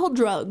sell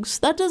drugs.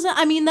 That doesn't...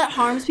 I mean, that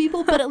harms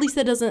people, but at least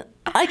that doesn't...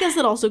 I guess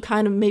that also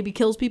kind of maybe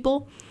kills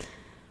people.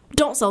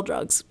 Don't sell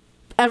drugs.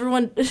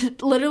 Everyone,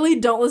 literally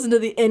don't listen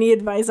to any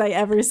advice I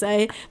ever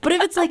say. But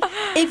if it's like,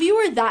 if you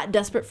are that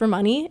desperate for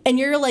money and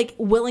you're like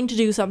willing to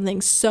do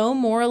something so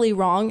morally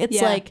wrong,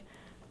 it's like,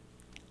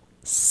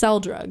 sell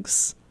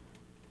drugs.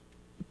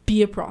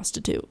 Be a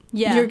prostitute.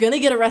 Yeah. You're going to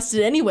get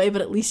arrested anyway, but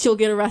at least you'll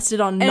get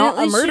arrested on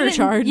not a murder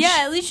charge. Yeah,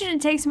 at least you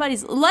didn't take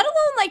somebody's, let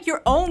alone like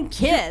your own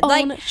kid.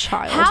 Own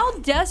child. How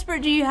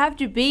desperate do you have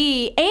to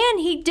be?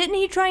 And didn't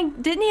he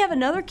have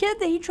another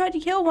kid that he tried to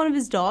kill, one of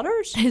his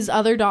daughters? His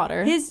other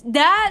daughter.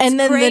 That's and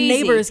then crazy. The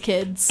neighbor's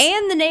kids.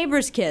 And the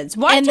neighbor's kids.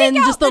 Why and take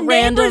then out just the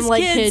random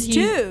like kids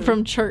kid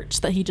from church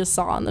that he just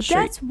saw on the street.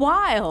 That's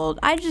wild.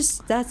 that's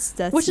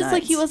Which nuts. is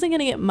like he wasn't going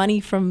to get money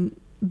from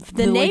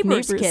the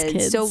neighbor's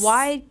kids. So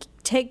why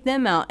take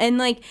them out? And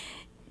like,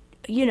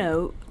 you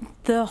know,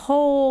 the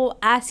whole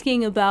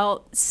asking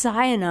about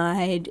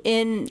cyanide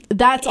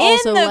that's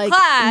also in the like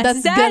class,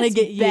 that's gonna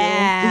get you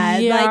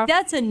bad. Yeah. Like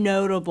that's a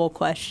notable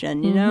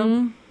question, you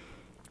know.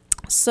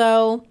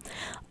 So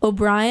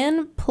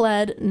O'Brien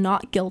pled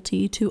not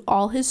guilty to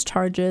all his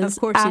charges of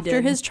course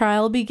after his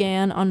trial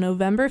began on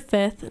November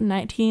 5th,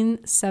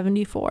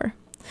 1974.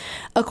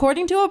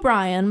 According to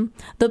O'Brien,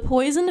 the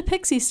poisoned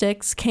pixie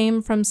sticks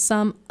came from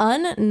some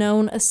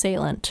unknown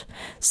assailant,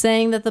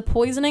 saying that the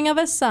poisoning of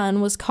his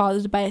son was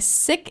caused by a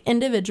sick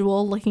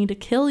individual looking to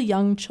kill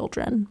young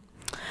children.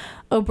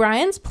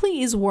 O'Brien's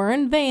pleas were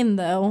in vain,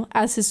 though,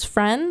 as his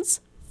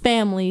friends,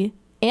 family,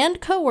 and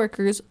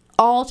co-workers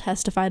all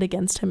testified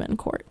against him in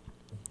court.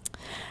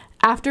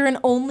 After an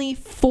only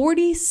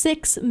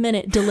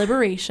 46-minute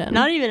deliberation...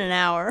 Not even an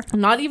hour.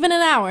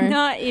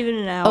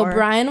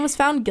 O'Brien was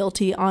found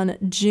guilty on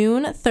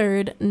June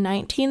 3rd,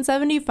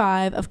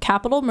 1975 of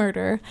capital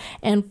murder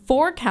and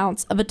 4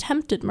 counts of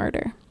attempted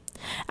murder.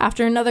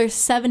 After another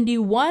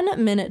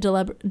 71-minute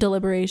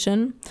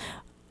deliberation,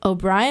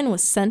 O'Brien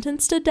was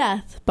sentenced to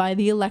death by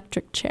the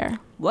electric chair.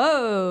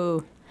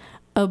 Whoa.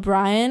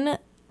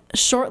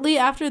 Shortly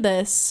after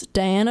this,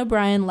 Diane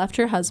O'Brien left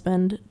her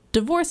husband,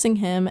 divorcing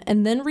him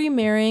and then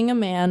remarrying a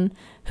man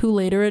who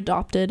later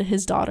adopted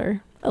his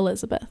daughter,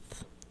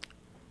 Elizabeth.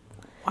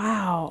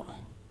 Wow.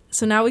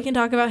 So now we can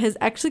talk about his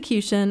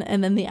execution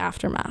and then the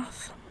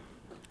aftermath.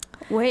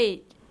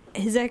 Wait,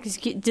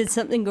 did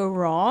something go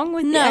wrong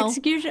with the No.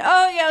 execution?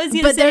 Oh, yeah, I was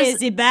going to say, is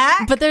he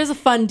back? But there's a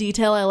fun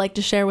detail I like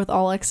to share with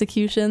all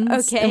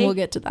executions. Okay. And we'll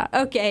get to that.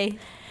 Okay.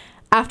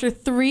 After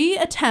 3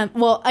 attempts,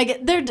 well,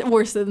 there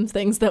were some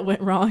things that went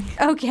wrong.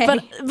 Okay.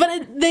 But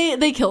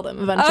they killed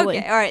him eventually.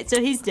 Okay, all right, so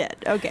he's dead.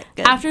 Okay,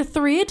 good. After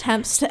 3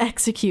 attempts to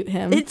execute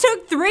him, It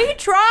took 3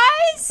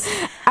 tries?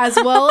 as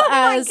well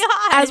my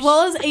as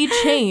gosh. a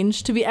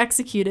change to be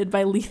executed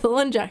by lethal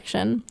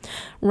injection,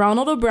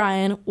 Ronald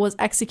O'Brien was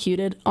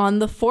executed on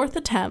the 4th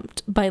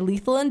attempt by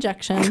lethal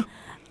injection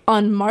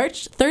on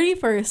March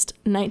 31st,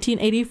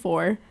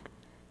 1984,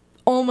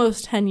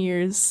 almost 10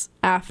 years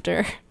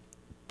after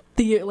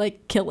the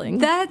killing.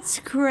 That's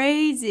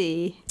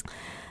crazy.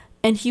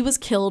 And he was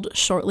killed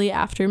shortly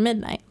after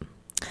midnight.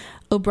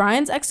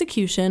 O'Brien's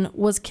execution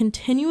was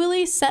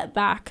continually set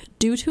back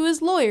due to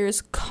his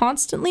lawyers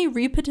constantly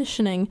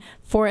repetitioning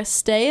for a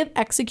stay of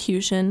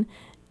execution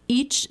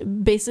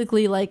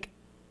basically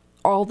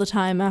all the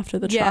time after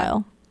the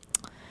trial.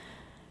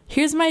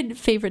 Here's my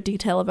favorite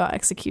detail about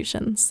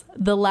executions.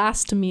 The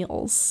last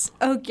meals.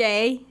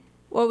 Okay.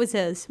 What was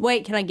his?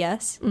 Wait, can I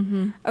guess?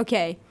 Mm-hmm.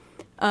 Okay.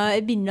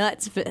 It'd be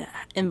nuts if it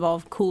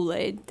involved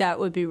Kool-Aid. That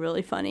would be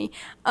really funny.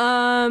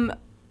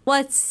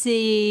 Let's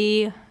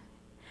see.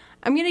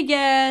 I'm going to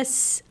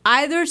guess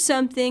either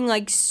something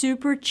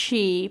super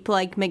cheap,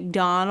 like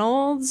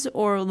McDonald's,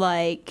 or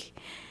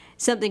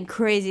something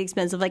crazy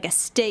expensive, like a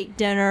steak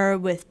dinner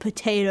with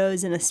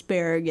potatoes and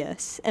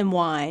asparagus and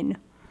wine.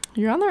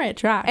 You're on the right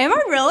track. Am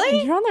I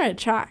really? You're on the right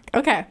track.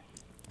 Okay.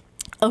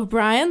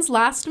 O'Brien's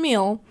last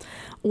meal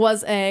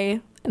was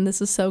and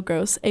this is so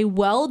gross, a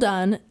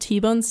well-done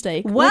T-bone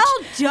steak. Well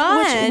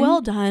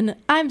done?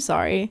 I'm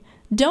sorry.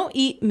 Don't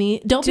eat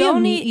meat. Don't be a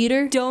meat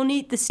eater. Don't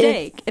eat the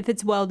steak if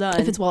it's well done.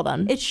 If it's well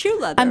done. It's shoe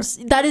leather.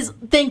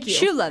 Thank you.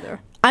 Shoe leather.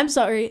 I'm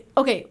sorry.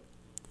 Okay.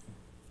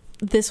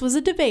 This was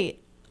a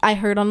debate I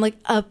heard on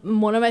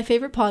one of my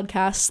favorite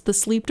podcasts, the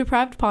Sleep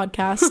Deprived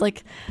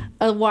podcast,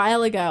 a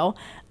while ago.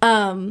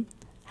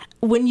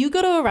 When you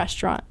go to a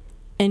restaurant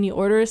and you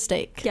order a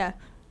steak. Yeah.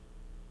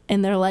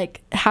 And they're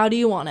like, how do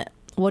you want it?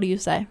 What do you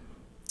say?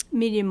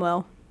 Medium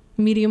well.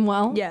 Medium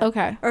well? Yeah.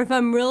 Okay. Or if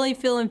I'm really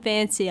feeling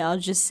fancy, I'll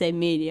just say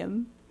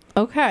medium.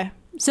 Okay.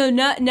 So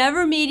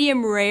never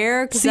medium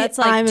rare, because that's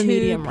I'm a too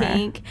medium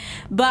pink. rare.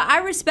 But I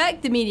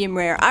respect the medium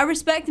rare. I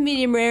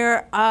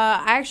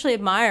actually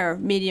admire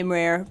medium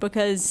rare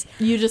because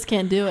you just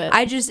can't do it.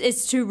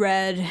 it's too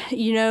red,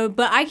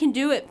 but I can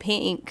do it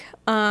pink.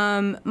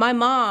 My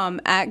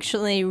mom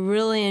actually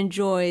really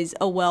enjoys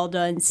a well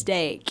done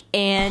steak,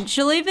 and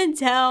she'll even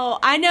tell.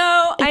 I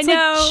know.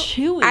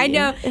 Chewy. I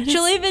know.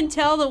 She'll even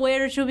tell the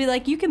waiter. She'll be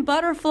like, "You can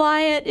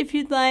butterfly it if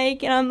you'd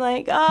like," and I'm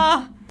like,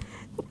 "Ah." Oh,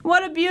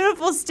 what a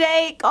beautiful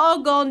steak. All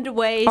gone to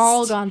waste.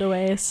 All gone to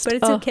waste. But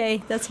it's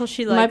okay. That's how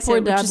she likes it. My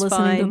poor dad which is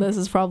listening fine. to this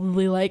is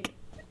probably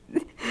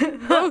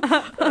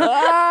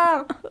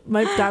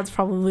my dad's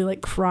probably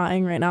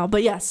crying right now.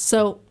 But yes,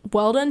 so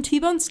well done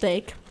T-bone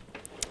steak,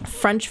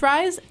 French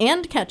fries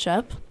and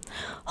ketchup,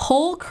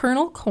 whole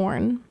kernel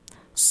corn,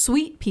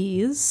 sweet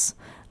peas,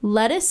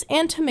 lettuce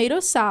and tomato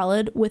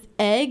salad with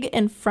egg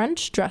and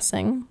French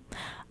dressing,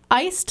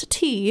 iced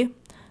tea,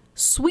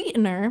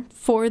 sweetener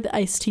for the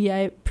iced tea,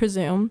 I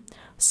presume,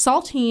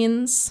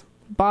 saltines,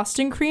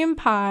 Boston cream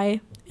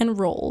pie, and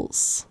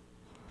rolls.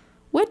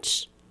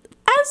 Which,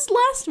 as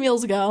last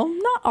meals go,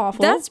 not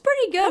awful. That's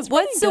pretty good.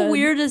 What's the good.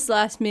 weirdest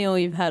last meal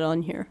you've had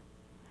on here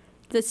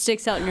that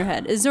sticks out in your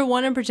head? Is there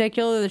one in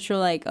particular that you're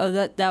like, oh,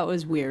 that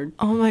was weird?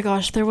 Oh my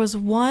gosh, there was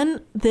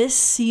one this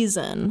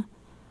season.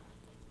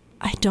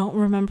 I don't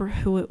remember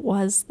who it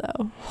was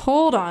though.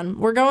 Hold on.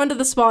 We're going to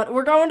the Spotify.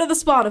 We're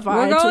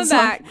going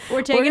back.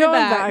 We're taking it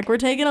back. We're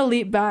taking a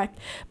leap back.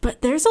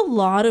 But there's a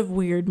lot of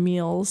weird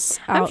meals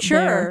out I'm sure.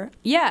 there.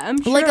 Yeah,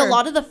 I'm sure. A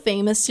lot of the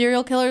famous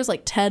serial killers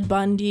like Ted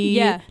Bundy,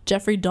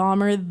 Jeffrey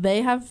Dahmer,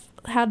 they have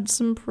had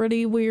some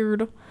pretty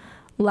weird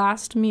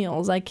last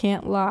meals. I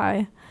can't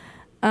lie.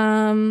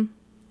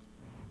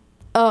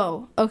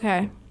 Oh,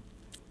 okay.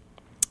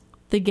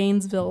 The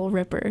Gainesville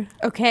Ripper.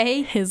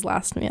 Okay. His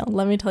last meal.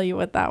 Let me tell you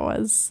what that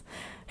was.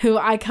 Who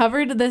I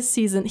covered this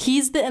season.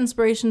 He's the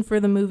inspiration for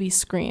the movie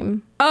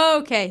Scream. Oh,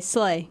 okay.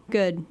 Slay.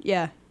 Good.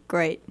 Yeah.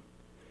 Great.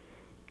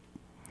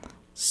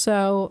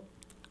 So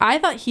I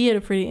thought he had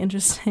a pretty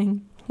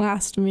interesting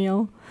last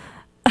meal.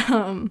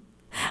 I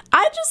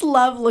just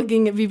love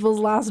looking at people's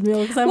last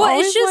meal because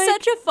it's just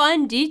such a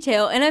fun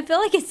detail, and I feel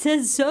like it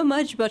says so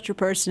much about your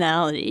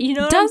personality. You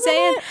know what I'm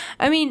saying?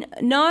 I mean,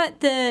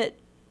 not that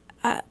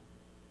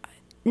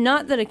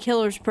a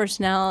killer's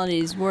personality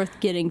is worth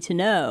getting to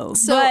know,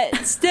 but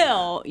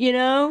still,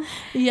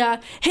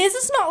 Yeah, his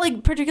is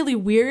not particularly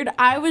weird.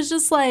 I was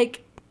just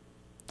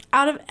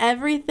out of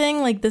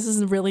everything, this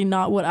is really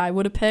not what I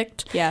would have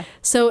picked. Yeah.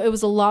 So it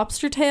was a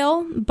lobster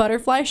tail,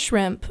 butterfly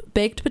shrimp,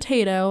 baked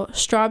potato,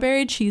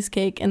 strawberry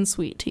cheesecake, and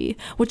sweet tea,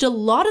 which a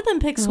lot of them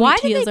pick sweet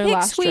tea as their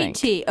last drink. Why did they pick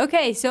sweet tea?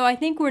 Okay, so I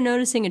think we're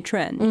noticing a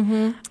trend.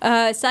 Mm-hmm.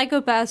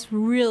 Psychopaths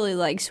really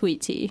like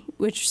sweet tea,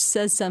 which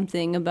says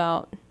something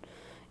about,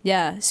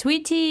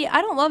 sweet tea.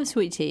 I don't love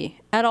sweet tea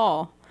at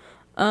all.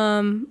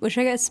 which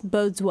I guess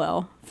bodes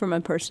well for my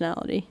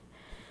personality.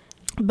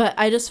 But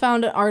I just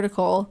found an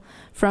article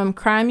from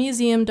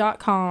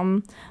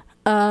crimemuseum.com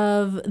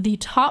of the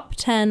top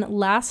 10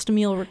 last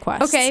meal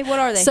requests. Okay, what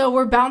are they? So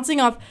we're bouncing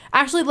off.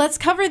 Actually, let's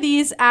cover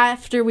these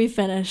after we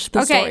finish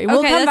the story. We'll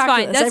okay, come that's back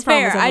fine. to this. That's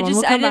fair. I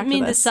didn't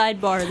mean to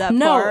sidebar that far.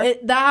 No,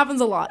 that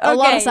happens a lot. A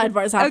lot of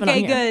sidebars happen on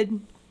here. Okay,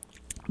 good.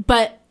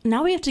 But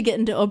now we have to get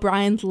into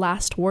O'Brien's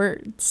last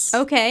words.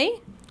 Okay.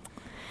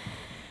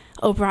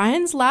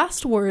 O'Brien's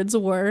last words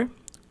were,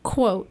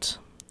 quote,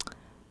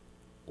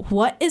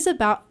 what is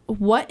about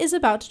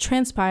to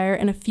transpire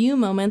in a few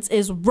moments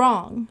is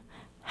wrong.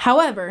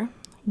 However,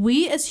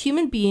 we as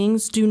human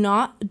beings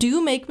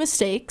do make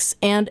mistakes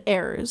and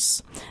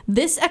errors.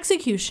 This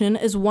execution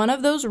is one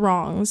of those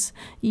wrongs,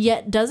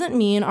 yet doesn't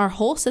mean our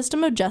whole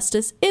system of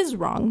justice is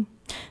wrong.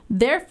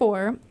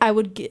 Therefore, I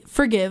would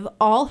forgive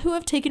all who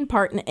have taken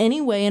part in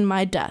any way in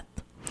my death.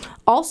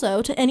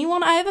 Also, to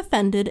anyone I have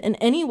offended in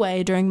any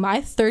way during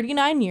my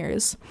 39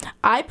 years,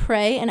 I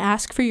pray and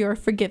ask for your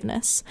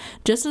forgiveness,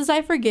 just as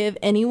I forgive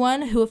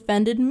anyone who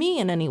offended me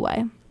in any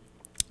way.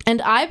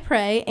 And I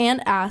pray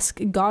and ask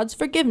God's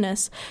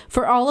forgiveness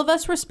for all of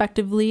us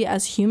respectively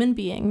as human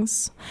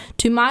beings.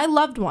 To my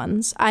loved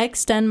ones, I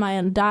extend my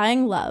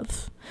undying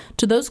love.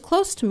 To those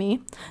close to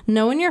me,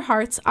 know in your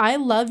hearts I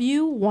love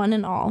you one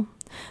and all.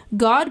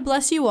 God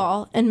bless you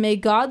all, and may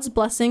God's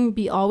blessing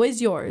be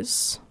always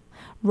yours.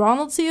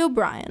 Ronald C.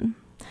 O'Brien.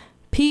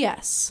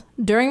 P.S.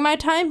 During my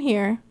time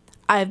here,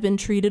 I have been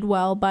treated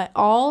well by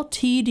all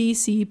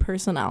TDC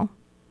personnel.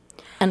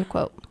 End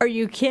quote. Are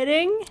you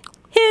kidding?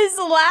 His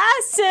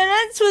last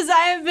sentence was,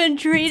 I have been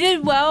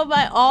treated well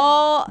by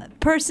all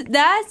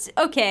That's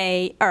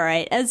okay. All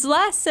right. As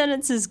last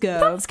sentences go.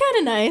 That was kind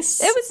of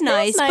nice. It was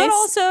nice. But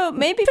also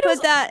maybe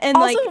put that in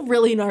also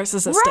really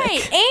narcissistic.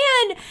 Right.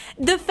 And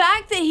the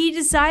fact that he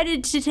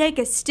decided to take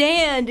a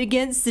stand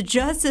against the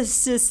justice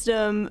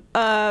system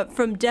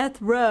from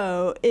death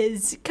row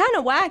is kind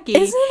of wacky.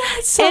 Isn't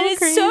that so crazy?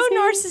 And it's so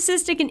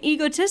narcissistic and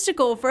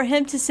egotistical for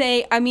him to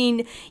say, I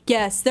mean,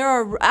 yes, there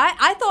are.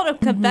 I thought a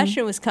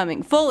confession was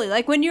coming fully.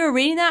 Like when you were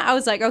reading that, I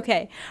was like,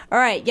 okay, all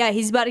right, yeah,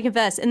 he's about to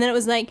confess. And then it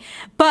was like,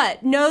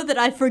 but know that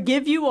I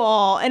forgive you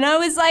all. And I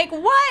was like,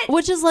 what?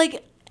 Which is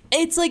like,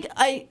 it's like,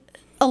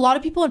 a lot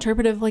of people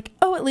interpret it like,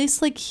 oh, at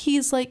least like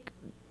he's like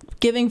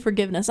giving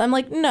forgiveness. I'm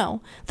like,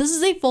 no, this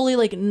is a fully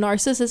like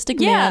narcissistic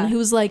man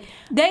who's like,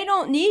 they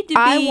don't need to be.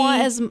 I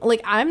want as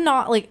like, I'm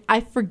not like,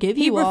 I forgive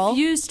you all.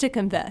 He refused to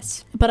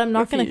confess. But I'm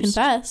not going to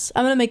confess.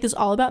 I'm going to make this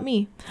all about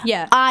me.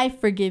 Yeah. I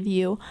forgive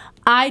you.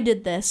 I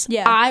did this.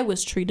 Yeah. I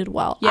was treated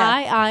well. Yeah.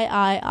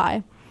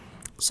 I.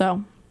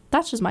 So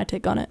that's just my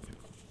take on it.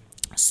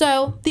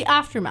 So the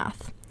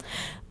aftermath.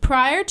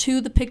 Prior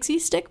to the pixie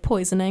stick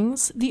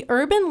poisonings, the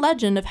urban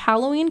legend of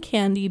Halloween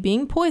candy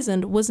being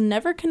poisoned was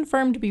never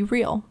confirmed to be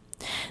real.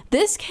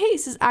 This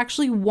case is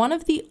actually one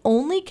of the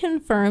only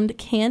confirmed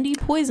candy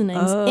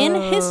poisonings in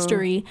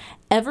history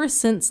ever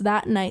since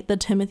that night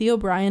that Timothy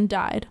O'Brien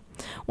died,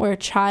 where a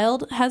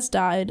child has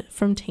died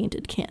from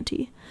tainted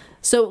candy.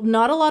 So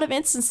not a lot of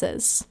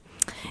instances.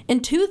 In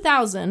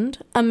 2000,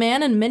 a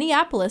man in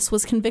Minneapolis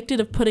was convicted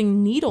of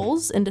putting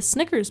needles into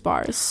Snickers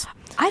bars.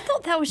 I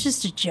thought that was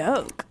just a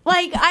joke.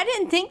 Like, I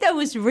didn't think that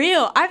was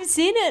real. I've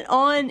seen it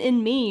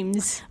in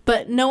memes.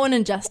 But no one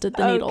ingested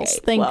the needles,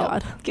 thank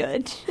God.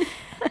 Good.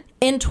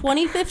 In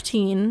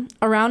 2015,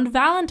 around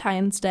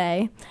Valentine's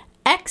Day,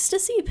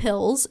 ecstasy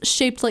pills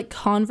shaped like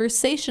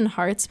conversation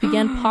hearts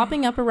began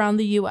popping up around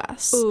the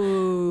U.S.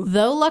 Ooh.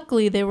 Though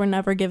luckily they were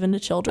never given to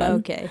children.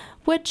 Okay.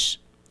 Which,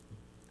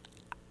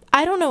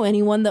 I don't know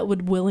anyone that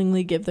would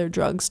willingly give their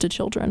drugs to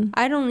children.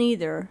 I don't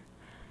either.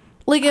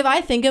 Like, if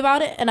I think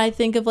about it and I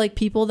think of like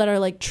people that are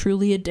like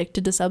truly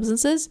addicted to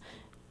substances,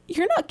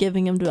 you're not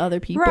giving them to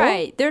other people.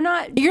 Right. You're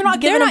not giving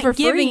them for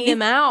free. They're not giving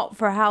them out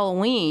for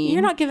Halloween.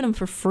 You're not giving them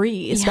for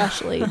free,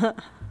 especially.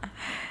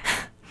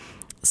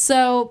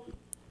 So,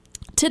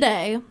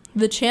 today,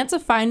 the chance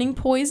of finding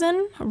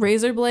poison,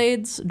 razor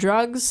blades,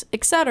 drugs,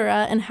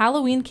 etc. in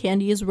Halloween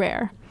candy is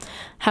rare.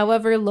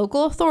 However,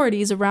 local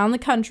authorities around the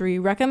country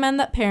recommend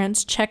that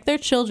parents check their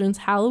children's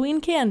Halloween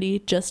candy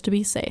just to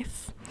be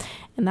safe.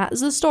 And that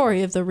is the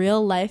story of the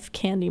Real-Life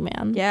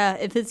Candyman. Yeah,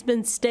 if it's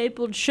been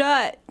stapled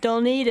shut,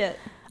 don't eat it.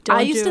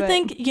 I used to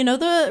think, you know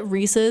the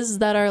Reese's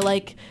that are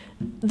like,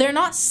 they're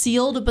not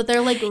sealed, but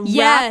they're like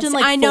wrapped and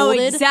like I know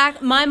folded.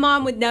 exactly. My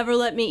mom would never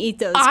let me eat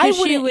those. I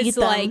she wouldn't was eat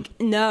them. Like,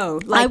 no,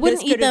 like, I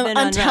wouldn't eat them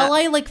until unwrapped.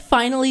 I like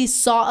finally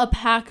saw a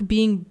pack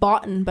being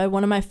bought by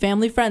one of my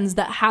family friends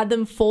that had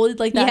them folded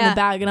like that in the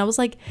bag, and I was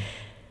like,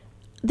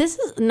 this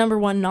is, number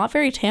one, not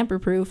very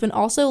tamper-proof, and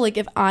also, like,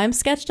 if I'm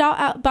sketched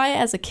out by it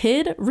as a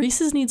kid,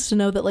 Reese's needs to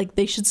know that, like,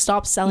 they should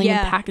stop selling in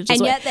packages.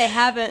 And yet they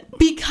haven't.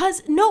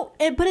 Because, no,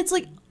 but it's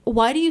like,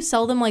 why do you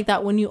sell them like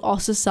that when you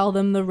also sell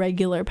them the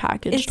regular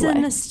packaged It's way? a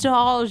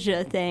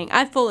nostalgia thing.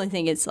 I fully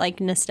think it's like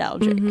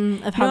nostalgic.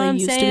 Of how they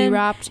used to be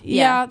wrapped.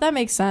 Yeah, that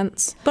makes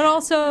sense. But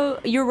also,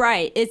 you're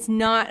right. It's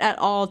not at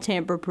all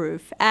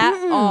tamper-proof. At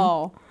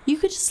all. You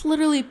could just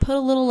literally put a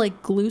little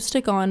like glue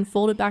stick on,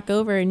 fold it back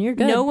over, and you're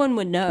good. No one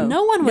would know.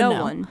 No one would know.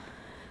 No one.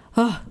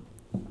 Oh,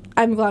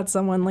 I'm glad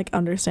someone like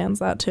understands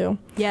that too.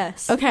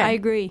 Yes. Okay. I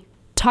agree.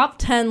 Top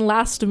 10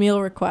 last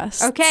meal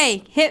requests.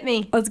 Okay, hit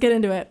me. Let's get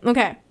into it.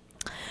 Okay.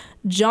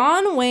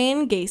 John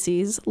Wayne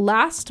Gacy's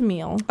last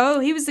meal. Oh,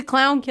 he was the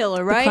clown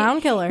killer, right? The clown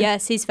killer.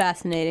 Yes, he's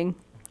fascinating.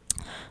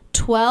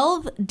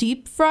 12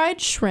 deep fried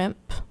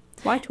shrimp.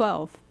 Why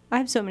 12? I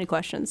have so many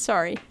questions.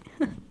 Sorry.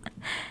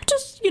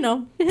 Just,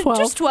 12.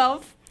 Just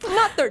 12.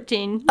 Not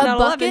 13. A not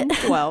bucket.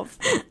 11. 12.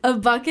 A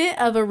bucket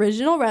of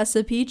original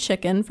recipe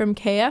chicken from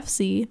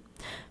KFC,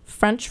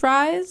 French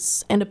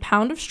fries, and a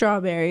pound of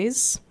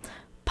strawberries,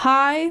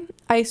 pie,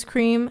 ice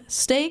cream,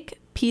 steak,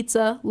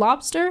 pizza,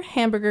 lobster,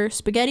 hamburger,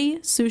 spaghetti,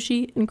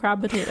 sushi, and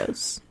crab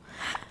potatoes.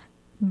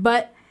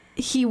 But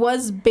he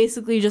was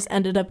basically just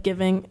ended up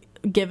given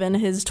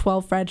his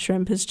 12 fried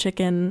shrimp, his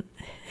chicken,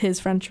 his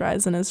French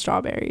fries, and his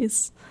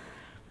strawberries.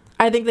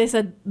 I think they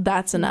said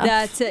that's enough.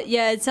 That's it.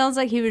 Yeah, it sounds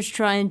like he was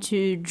trying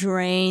to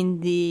drain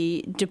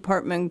the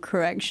Department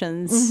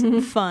Corrections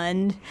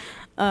fund.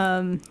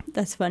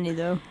 That's funny,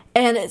 though.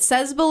 And it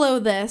says below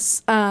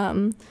this,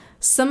 some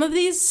of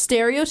these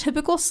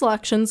stereotypical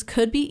selections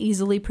could be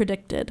easily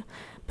predicted,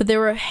 but there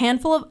were a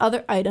handful of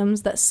other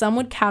items that some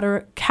would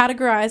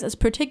categorize as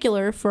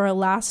particular for a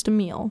last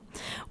meal,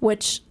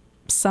 which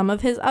some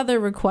of his other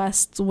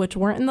requests, which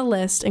weren't in the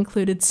list,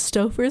 included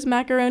Stouffer's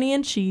macaroni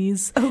and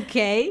cheese,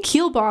 Okay.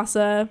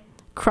 kielbasa,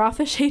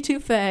 crawfish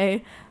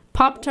étouffée,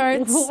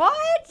 Pop-Tarts,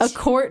 What? a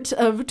quart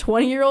of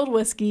 20-year-old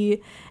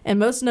whiskey, and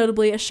most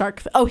notably a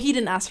shark fin. Oh, he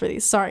didn't ask for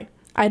these. Sorry.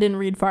 I didn't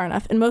read far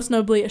enough. And most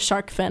notably a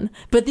shark fin.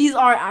 But these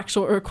are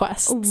actual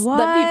requests that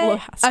people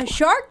have asked A for.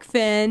 shark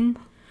fin?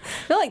 I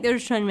feel like they're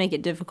just trying to make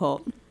it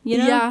difficult. You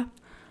know? Yeah.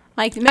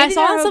 Like maybe I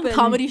saw on they're some hoping-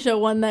 comedy show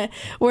one that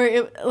where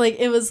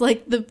it was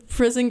like the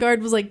prison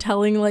guard was like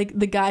telling like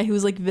the guy who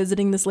was like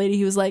visiting this lady,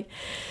 he was like,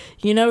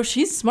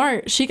 she's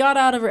smart. She got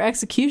out of her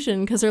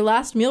execution because her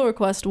last meal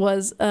request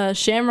was a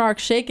Shamrock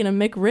Shake and a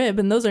McRib,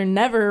 and those are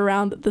never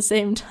around at the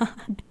same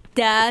time.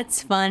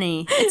 That's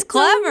funny. It's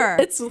clever.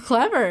 It's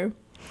clever.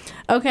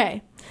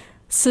 Okay.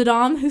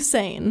 Saddam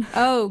Hussein.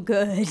 Oh,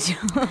 good.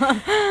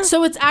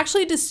 So it's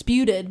actually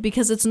disputed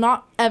because it's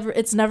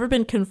never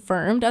been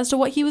confirmed as to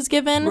what he was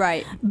given.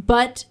 Right.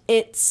 But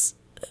it's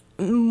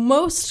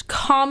most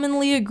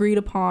commonly agreed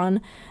upon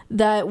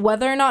that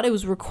whether or not it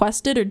was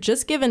requested or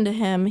just given to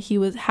him, he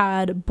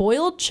had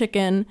boiled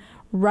chicken,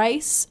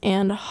 rice,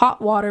 and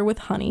hot water with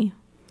honey.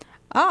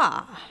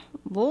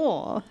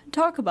 Whoa.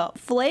 Talk about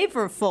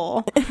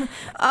flavorful.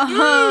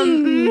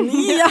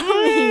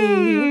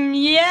 Yummy.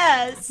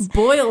 Yes.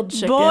 Boiled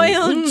chicken.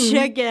 Boiled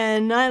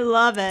chicken. I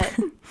love it.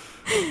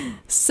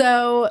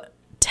 So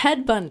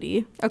Ted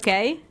Bundy,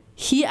 Okay.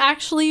 he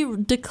actually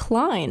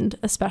declined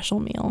a special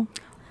meal.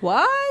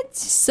 What?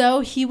 So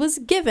he was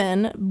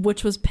given,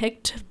 which was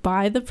picked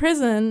by the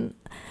prison,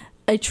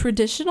 a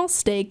traditional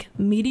steak,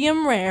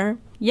 medium rare.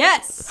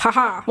 Yes.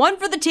 Haha. One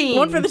for the team.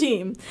 One for the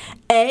team.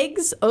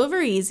 Eggs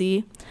over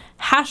easy,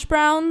 hash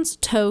browns,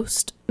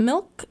 toast,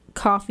 milk,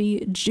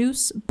 coffee,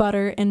 juice,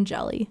 butter, and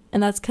jelly.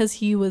 And that's because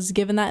he was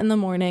given that in the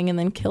morning and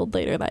then killed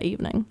later that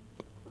evening.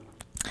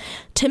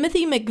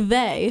 Timothy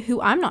McVeigh, who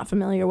I'm not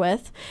familiar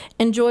with,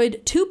 enjoyed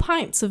 2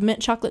 pints of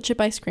mint chocolate chip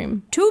ice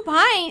cream. 2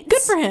 pints.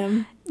 Good for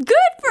him.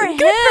 Good for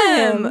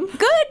him.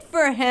 Good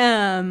for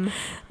him.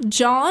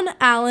 John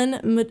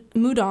Allen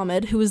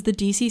Muhammad, who was the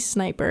DC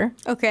sniper,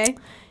 Okay.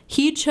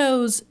 he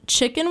chose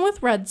chicken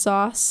with red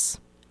sauce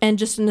and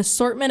just an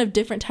assortment of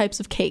different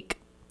types of cake.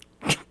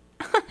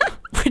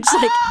 Which,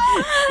 like,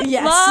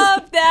 yes.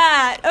 Love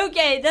that.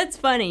 Okay, that's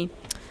funny.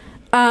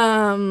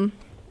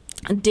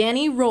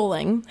 Danny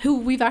Rolling, who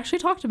we've actually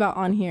talked about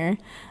on here,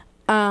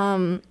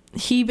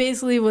 he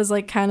basically was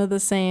like kind of the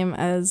same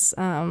as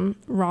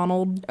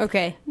Ronald.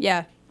 Okay,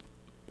 yeah.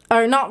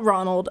 Or not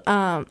Ronald.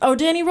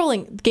 Danny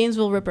Rolling,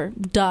 Gainesville Ripper.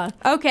 Duh.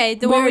 Okay,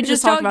 the one we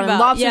just talked about. him.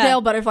 Lobster Yeah.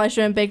 tail, butterfly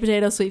shrimp, baked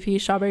potato, sweet pea,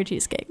 strawberry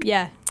cheesecake.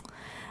 Yeah.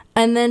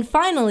 And then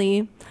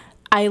finally,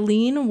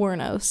 Eileen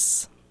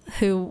Wuornos,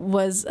 who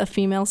was a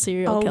female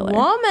serial killer. A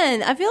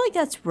woman. I feel like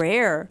that's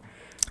rare.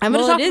 I'm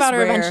going to Well, talk it about is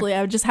her rare. eventually.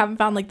 I just haven't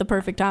found like the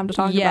perfect time to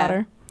talk about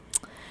her.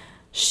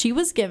 She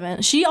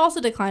also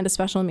declined a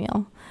special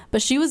meal,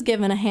 but she was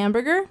given a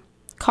hamburger,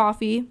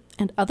 coffee,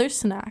 and other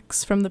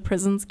snacks from the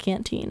prison's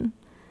canteen.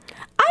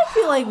 I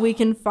feel like we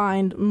can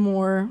find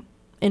more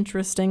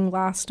interesting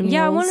last meals.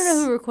 Yeah, I want to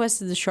know who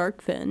requested the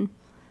shark fin.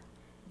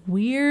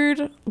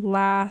 Weird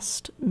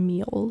last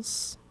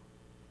meals.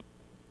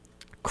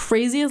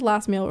 Craziest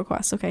last meal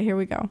requests. Okay, here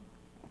we go.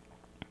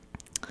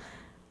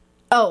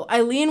 Oh,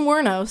 Eileen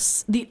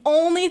Wuornos, the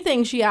only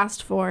thing she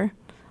asked for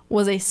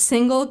was a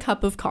single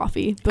cup of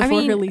coffee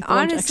before her lethal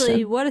honestly,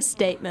 injection. what a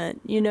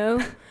statement, you know?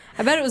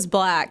 I bet it was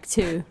black,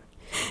 too.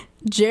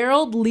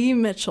 Gerald Lee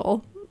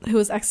Mitchell, who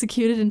was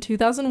executed in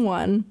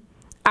 2001,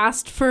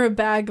 asked for a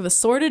bag of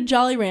assorted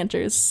Jolly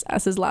Ranchers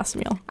as his last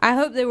meal. I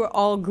hope they were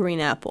all green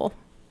apple.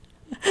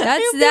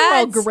 That's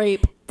all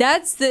grape.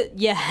 That's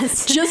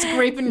yes. Just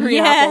grape and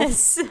green apple.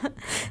 Yes.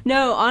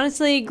 No,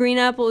 honestly, green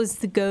apple is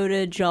the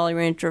go-to Jolly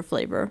Rancher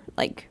flavor.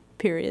 Like,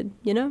 period.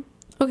 You know?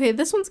 Okay,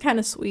 this one's kind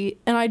of sweet,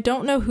 and I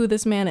don't know who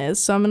this man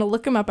is, so I'm going to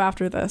look him up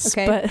after this.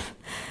 Okay.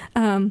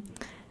 But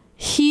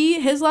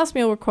his last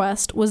meal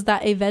request was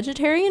that a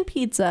vegetarian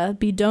pizza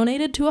be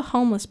donated to a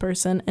homeless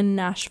person in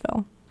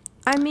Nashville.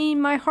 I mean,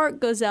 my heart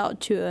goes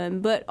out to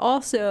him, but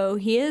also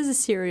he is a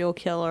serial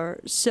killer,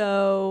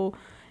 so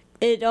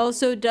it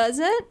also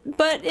doesn't,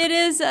 but it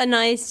is a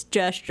nice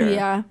gesture.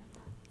 Yeah.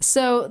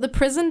 So the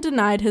prison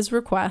denied his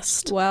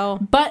request.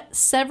 Well, but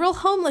several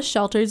homeless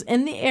shelters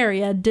in the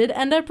area did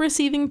end up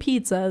receiving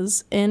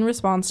pizzas in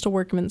response to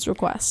Workman's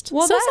request.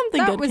 Well, so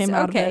something good came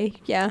out of it.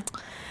 Yeah.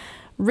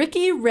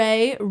 Ricky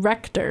Ray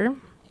Rector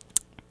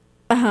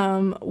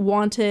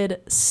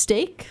wanted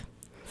steak,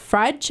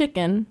 fried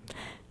chicken,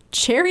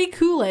 cherry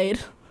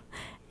Kool-Aid,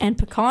 and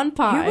pecan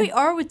pie. Here we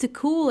are with the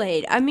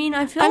Kool-Aid. I mean,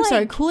 I feel I'm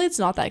sorry, Kool-Aid's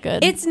not that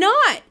good. It's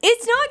not.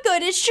 It's not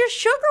good. It's just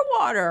sugar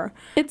water.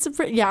 It's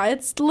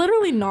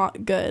literally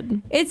not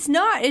good. It's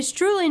not. It's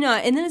truly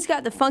not. And then it's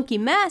got the funky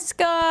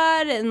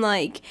mascot, and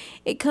like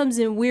it comes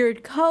in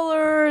weird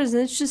colors,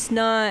 and it's just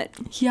not.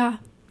 Yeah.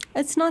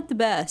 It's not the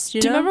best. Do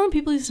you remember when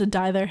people used to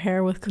dye their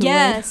hair with Kool-Aid?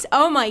 Yes.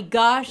 Oh my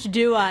gosh,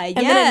 do I?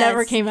 And then it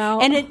never came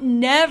out. And it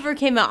never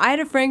came out. I had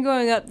a friend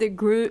growing up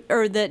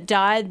that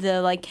dyed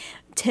the like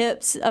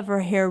tips of her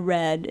hair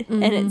red,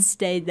 and it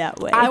stayed that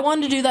way. I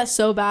wanted to do that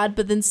so bad,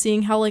 but then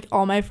seeing how like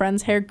all my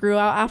friends' hair grew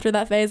out after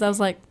that phase, I was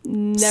like,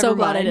 so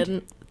glad I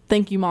didn't.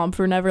 Thank you, Mom,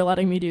 for never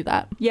letting me do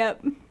that.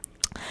 Yep.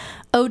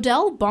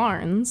 Odell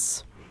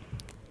Barnes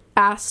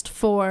asked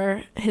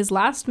for his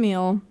last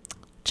meal: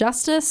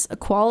 justice,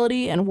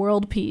 equality, and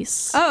world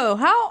peace. Oh,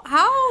 how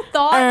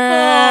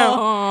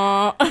thoughtful.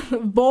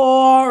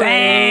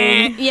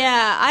 Boring.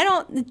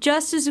 Yeah,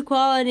 justice,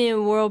 equality,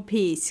 and world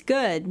peace.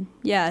 Good.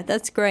 Yeah,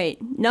 that's great.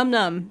 Num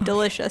num.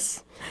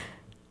 Delicious.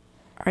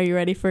 Are you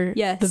ready for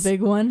Yes. the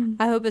big one?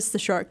 I hope it's the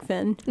shark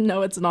fin.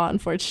 No, it's not,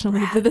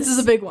 unfortunately, but this is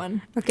a big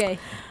one. Okay.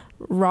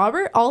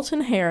 Robert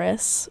Alton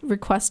Harris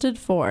requested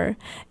for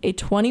a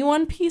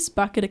 21-piece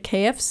bucket of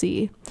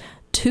KFC,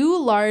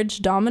 2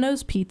 large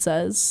Domino's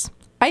pizzas,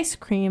 ice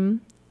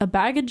cream, a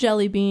bag of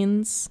jelly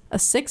beans, a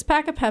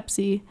 6-pack of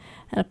Pepsi,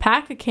 and a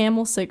pack of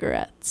Camel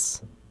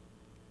cigarettes.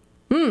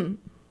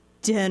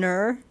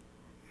 Dinner.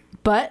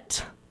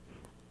 But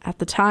at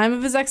the time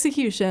of his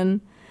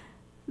execution,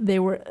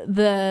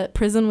 the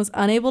prison was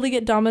unable to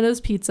get Domino's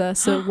pizza,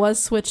 so it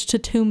was switched to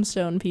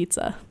Tombstone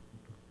pizza.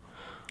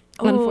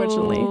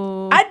 Unfortunately.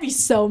 Oh. I'd be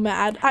so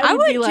mad. I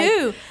would be like,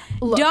 too.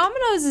 Look,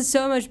 Domino's is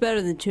so much better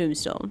than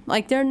Tombstone.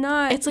 Like they're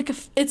not. it's like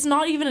it's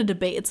not even a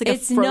debate. It's like a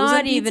frozen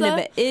not pizza. even a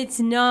debate. It's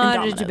not a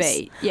Domino's.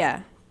 debate.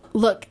 Yeah.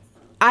 Look,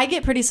 I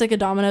get pretty sick of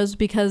Domino's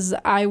because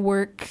I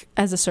work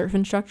as a surf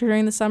instructor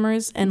during the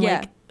summers, and Yeah.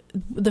 like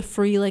the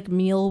free like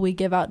meal we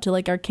give out to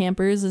like our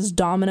campers is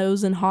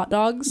Domino's and hot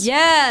dogs.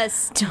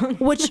 Yes.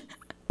 Which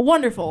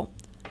wonderful.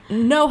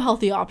 No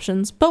healthy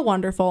options, but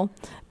wonderful.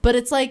 But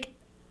it's like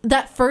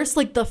the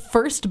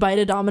first bite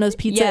of Domino's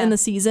pizza Yeah. in the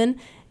season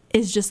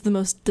is just the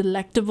most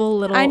delectable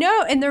little. I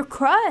know, and their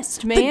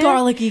crust, man. The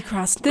garlicky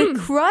crust. The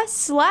crust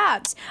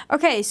slaps.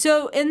 Okay,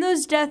 so in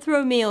those death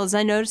row meals,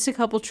 I noticed a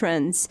couple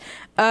trends.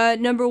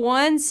 Number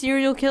one,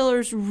 serial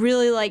killers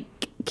really like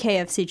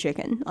KFC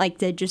chicken. Like,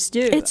 they just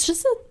do. It's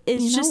just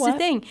a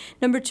thing.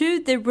 Number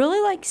two, they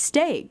really like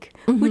steak,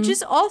 which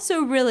is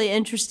also really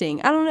interesting.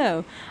 I don't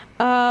know.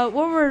 I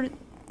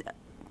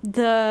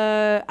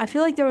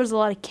feel like there was a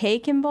lot of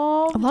cake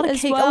involved. A lot of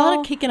cake. well. A lot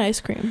of cake and ice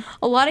cream.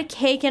 A lot of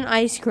cake and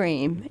ice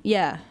cream.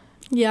 Yeah.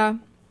 Yeah.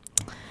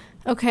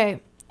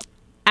 Okay.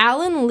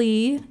 Alan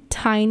Lee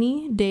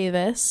Tiny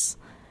Davis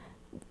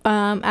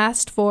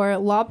asked for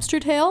lobster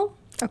tail,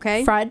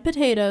 Okay. fried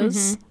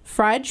potatoes,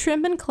 fried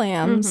shrimp and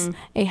clams,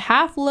 a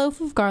half loaf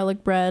of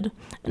garlic bread,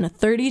 and a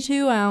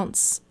 32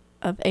 ounce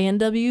of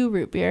A&W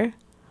root beer.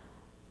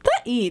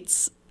 That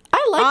eats.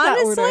 I like that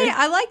Honestly, order.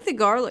 I like the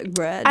garlic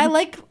bread.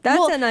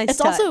 That's a nice it's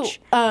touch.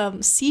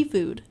 also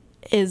seafood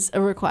is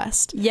a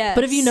request. Yes.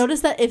 But if you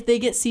notice that if they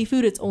get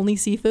seafood, it's only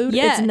seafood.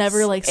 Yes. It's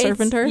never like surf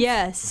and turf.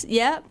 Yes.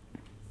 Yep.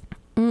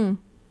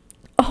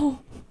 Oh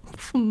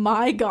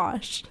my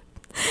gosh.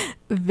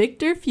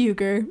 Victor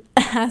Fugger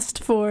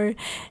asked for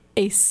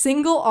a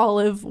single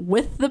olive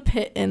with the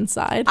pit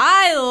inside.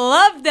 I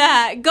love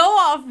that. Go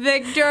off,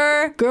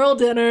 Victor. Girl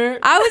dinner.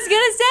 I was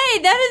gonna say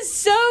that is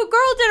so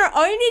girl dinner.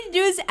 All you need to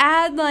do is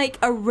add like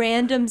a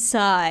random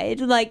side,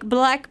 like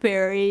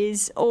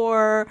blackberries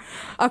or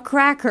a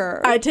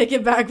cracker. I take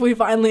it back. We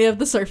finally have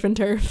the surf and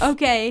turf.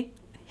 Okay,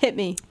 hit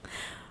me.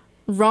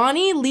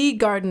 Ronnie Lee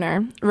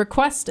Gardner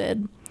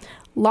requested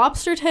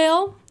lobster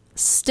tail,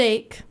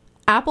 steak,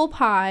 apple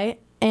pie,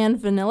 and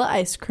vanilla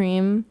ice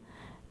cream,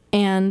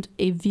 and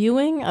a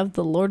viewing of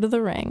The Lord of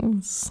the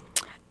Rings.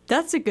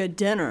 That's a good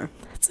dinner.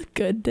 That's a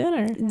good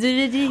dinner.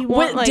 Did he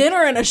want like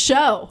dinner and a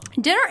show?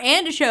 Dinner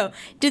and a show.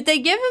 Did they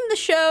give him the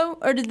show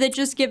or did they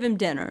just give him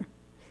dinner?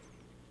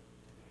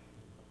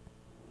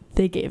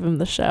 They gave him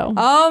the show.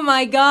 Oh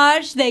my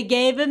gosh, they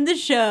gave him the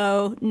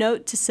show.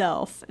 Note to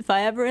self: if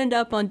I ever end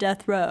up on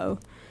death row,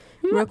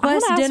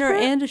 request dinner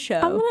and a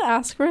show. I'm gonna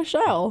ask for a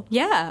show.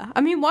 Yeah,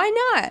 I mean, why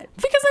not?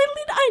 Because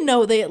I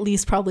know they at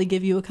least probably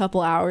give you a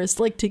couple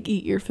hours like to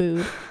eat your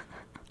food.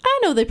 I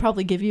know they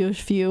probably give you a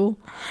few.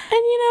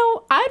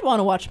 And I'd want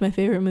to watch my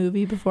favorite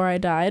movie before I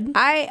died.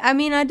 I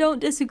mean, I don't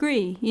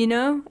disagree,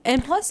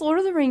 And plus Lord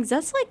of the Rings,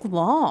 that's like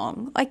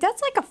long. Like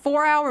that's like a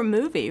 4-hour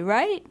movie,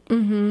 right?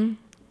 Mm-hmm.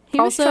 He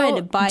was trying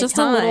to buy just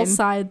time. a little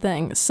side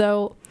thing.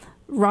 So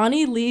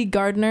Ronnie Lee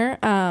Gardner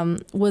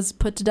was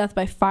put to death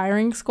by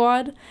firing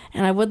squad,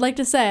 and I would like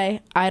to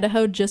say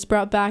Idaho just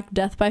brought back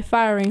death by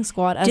firing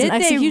squad as an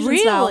execution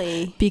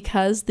style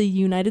because the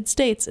United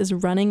States is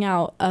running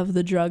out of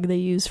the drug they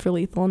use for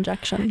lethal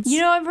injections.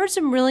 I've heard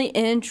some really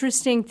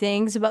interesting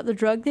things about the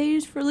drug they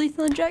use for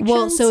lethal injections.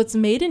 Well, so it's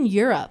made in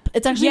Europe.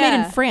 It's actually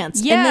made in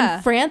France. Yeah. And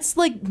then France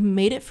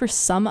made it for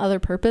some other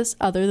purpose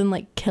other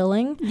than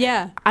killing.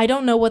 Yeah. I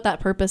don't know what that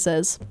purpose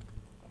is.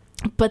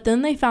 But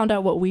then they found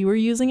out what we were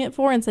using it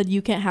for and said,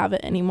 you can't have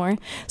it anymore.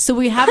 So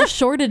we have a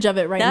shortage of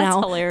it right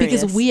now hilarious.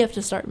 Because we have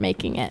to start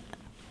making it.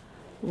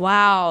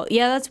 Wow.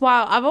 Yeah, that's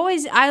wild.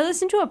 I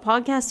listened to a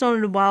podcast on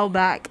it a while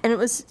back, and it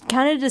was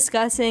kind of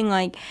discussing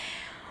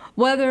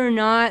whether or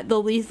not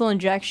the lethal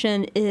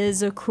injection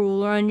is a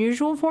cruel or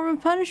unusual form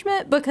of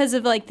punishment because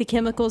of the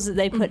chemicals that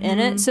they put in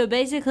it. So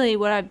basically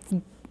what I've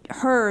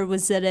heard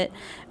was that it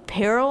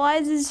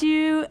paralyzes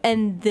you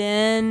and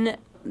then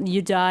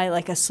you die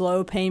a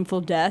slow, painful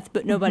death,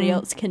 but nobody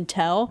else can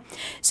tell.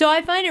 So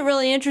I find it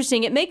really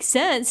interesting. It makes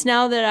sense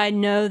now that I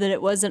know that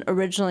it wasn't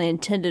originally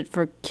intended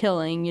for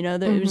killing,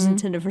 that it was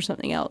intended for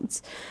something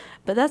else.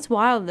 But that's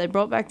wild. They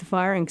brought back the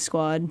firing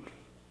squad.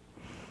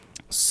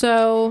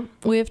 So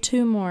we have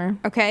 2 more.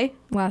 Okay.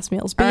 Last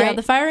meals. But right.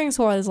 The firing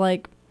squad is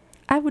I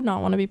would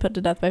not want to be put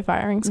to death by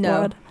firing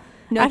squad.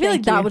 No, I feel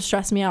that would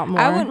stress me out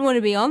more. I wouldn't want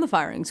to be on the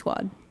firing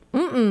squad.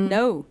 Mm-mm.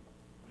 No.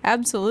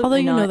 Absolutely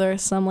Although not. there are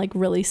some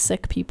really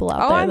sick people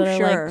out there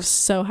that are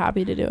so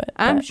happy to do it.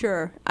 I'm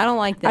sure. I don't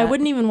like that. I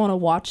wouldn't even want to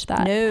watch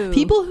that. No.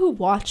 People who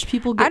watch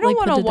people get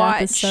put to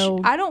death is so...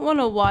 I don't want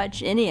to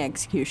watch any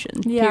execution.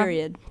 Yeah.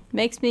 Period.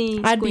 Makes me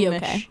squeamish. I'd be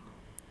okay.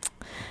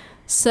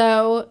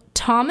 So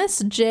Thomas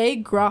J.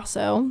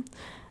 Grosso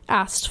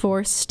asked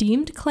for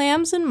steamed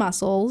clams and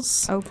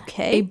mussels.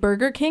 Okay. A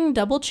Burger King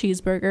double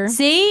cheeseburger.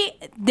 See?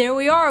 There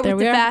we are with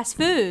the fast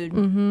food.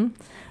 Mm-hmm.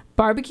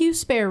 Barbecue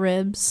spare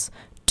ribs.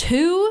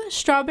 2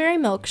 strawberry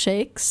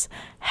milkshakes,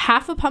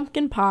 half a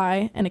pumpkin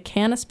pie, and a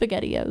can of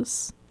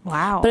SpaghettiOs.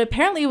 Wow. But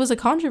apparently it was a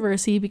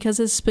controversy because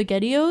his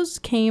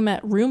SpaghettiOs came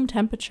at room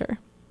temperature.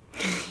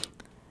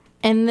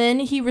 And then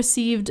he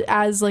received,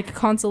 as a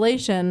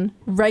consolation,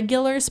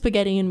 regular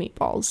spaghetti and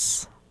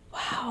meatballs.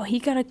 Wow, he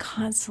got a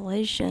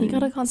consolation.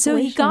 So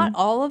he got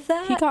all of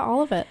that? He got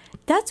all of it.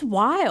 That's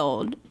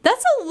wild.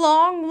 That's a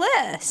long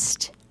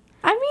list.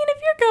 I mean,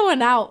 if you're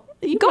going out,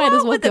 you might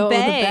as well go with a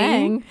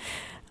bang.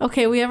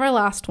 Okay, we have our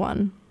last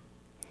one.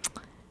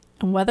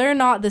 And whether or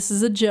not this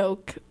is a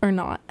joke or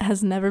not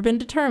has never been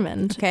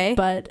determined. Okay.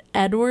 But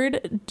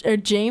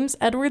James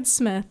Edward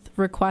Smith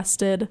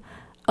requested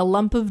a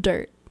lump of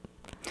dirt.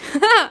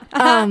 But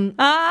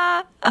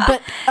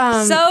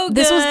so good.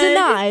 This was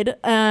denied,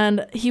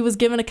 and he was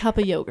given a cup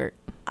of yogurt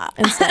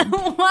instead.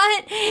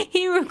 What?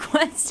 He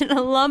requested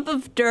a lump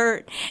of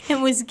dirt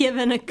and was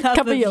given a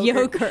cup of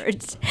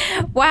yogurt.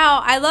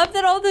 Wow, I love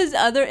that all those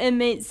other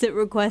inmates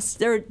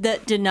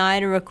that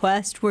denied a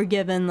request were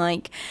given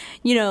like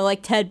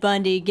Ted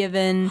Bundy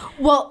given.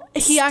 Well,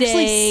 he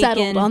actually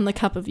settled on the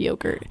cup of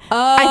yogurt.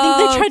 I think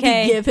they tried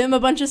to give him a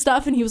bunch of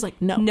stuff, and he was like,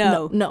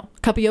 no.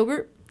 Cup of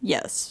yogurt?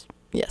 Yes.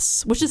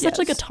 Yes, which is such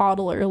a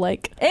toddler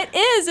It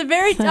is a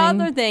very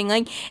toddler thing.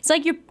 It's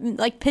like you're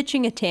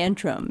pitching a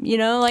tantrum, Do you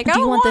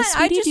want this,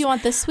 sweetie? Do you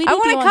want this, sweetie? I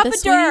want a cup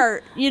of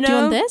dirt, Do you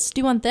want this?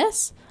 Do you want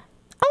this?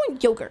 I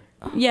want yogurt.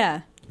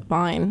 Yeah.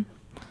 Fine.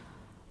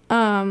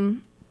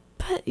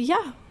 But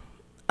yeah.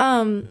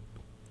 Do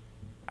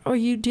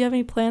you have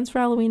any plans for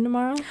Halloween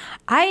tomorrow?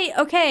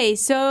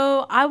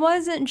 So I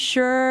wasn't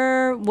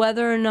sure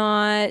whether or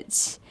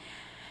not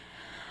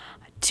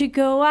to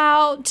go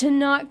out, to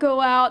not go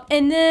out,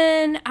 and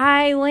then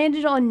I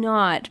landed on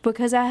not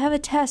because I have a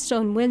test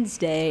on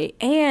Wednesday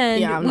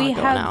and we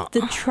have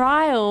the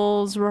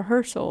trials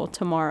rehearsal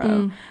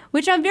tomorrow,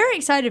 which I'm very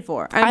excited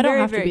for. I don't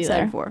have to be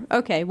there.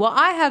 Okay, well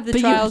I have the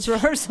trials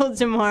rehearsal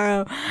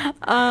tomorrow.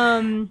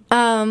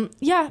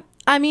 Yeah,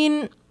 I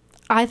mean,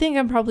 I think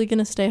I'm probably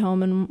gonna stay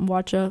home and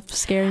watch a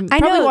scary.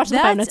 Probably watch the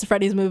Five Nights at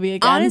Freddy's movie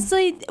again.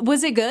 Honestly,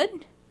 was it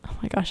good? Oh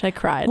my gosh, I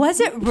cried.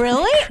 Was it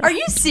really? Are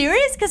you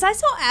serious? Because I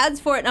saw ads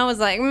for it and I was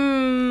like,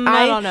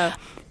 I don't know.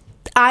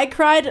 I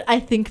cried, I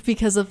think,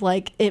 because of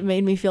it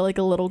made me feel like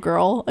a little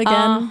girl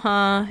again.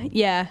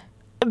 Yeah.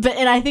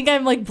 And I think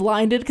I'm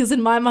blinded because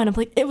in my mind I'm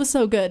it was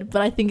so good.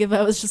 But I think if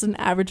I was just an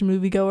average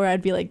moviegoer,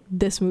 I'd be like,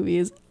 this movie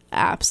is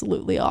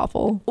absolutely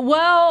awful.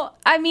 Well,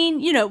 I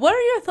mean, what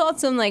are your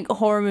thoughts on like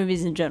horror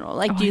movies in general?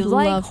 Like, do you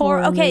like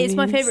horror? Okay, it's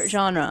my favorite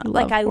genre.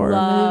 I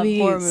love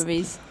horror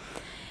movies.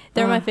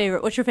 They're my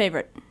favorite. What's your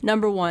favorite?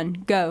 Number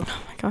one, go.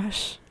 Oh my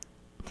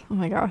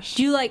gosh.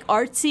 Do you like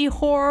artsy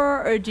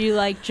horror, or do you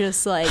like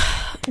just like...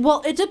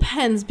 Well, it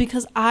depends,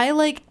 because I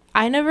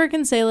never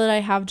can say that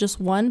I have just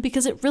one,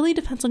 because it really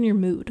depends on your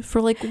mood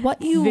for like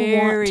what you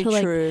want to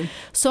like. True.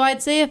 So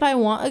I'd say if I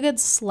want a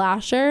good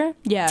slasher,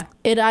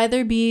 it'd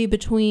either be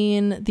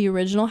between the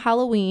original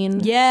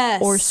Halloween,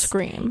 or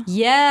Scream.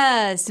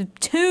 Yes,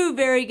 two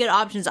very good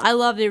options. I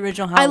love the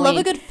original Halloween. I love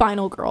a good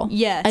final girl.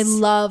 Yes, I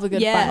love a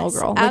good final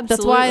girl. Like,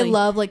 that's why I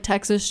love like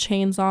Texas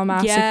Chainsaw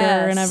Massacre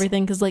and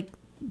everything, because like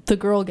the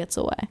girl gets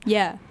away.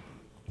 Yeah.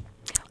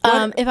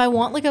 If I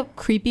want like a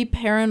creepy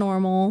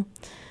paranormal,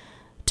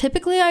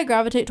 typically I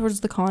gravitate towards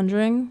The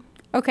Conjuring.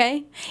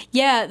 Okay.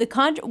 Yeah, The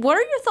Conjuring. What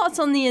are your thoughts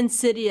on the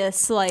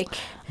Insidious? Like,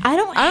 I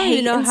don't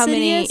even know how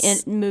many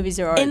movies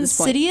there are at this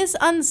point. Insidious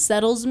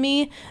unsettles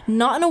me,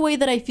 not in a way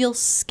that I feel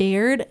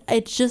scared. I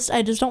just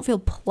don't feel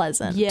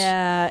pleasant.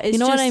 Yeah. You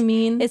know what I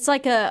mean? It's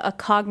like a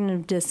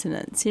cognitive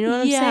dissonance. You know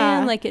what I'm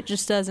saying? Like, it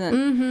just doesn't.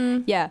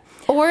 Mm-hmm. Yeah.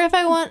 Or if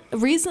I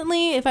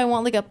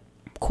want like a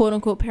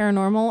quote-unquote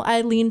paranormal,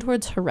 I lean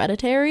towards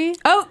Hereditary.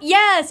 Oh,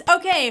 yes.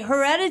 Okay,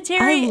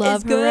 Hereditary I love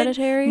is good.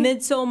 Hereditary.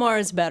 Midsommar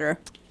is better.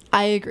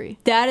 I agree.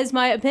 That is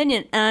my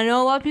opinion. And I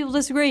know a lot of people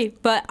disagree,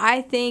 but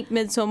I think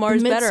Midsommar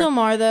is better.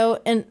 Midsommar, though,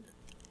 and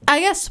I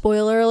guess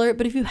spoiler alert,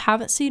 but if you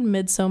haven't seen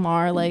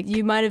Midsommar, like...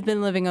 You might have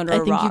been living under a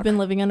rock. I think you've been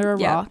living under a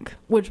rock,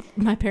 which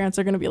my parents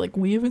are going to be like,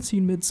 we haven't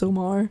seen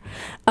Midsommar.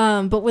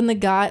 But when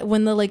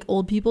the like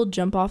old people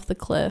jump off the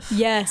cliff...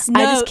 Yes.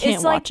 I just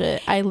can't watch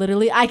it.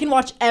 I can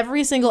watch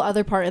every single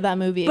other part of that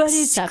movie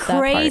except that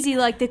part. But it's crazy,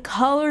 like the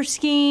color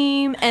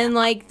scheme and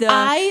like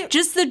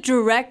just the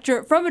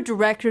director, from a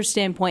director's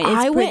standpoint, it's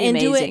pretty amazing. I went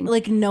into it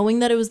like knowing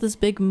that it was this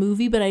big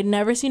movie, but I'd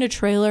never seen a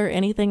trailer or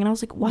anything, and I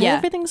was like, why is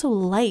everything so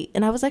light?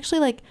 And I was actually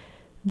like,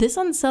 this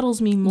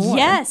unsettles me more.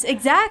 Yes,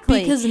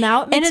 exactly. Because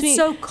now it makes it's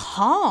so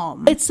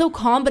calm. It's so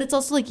calm, but it's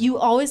also like you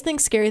always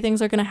think scary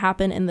things are going to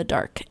happen in the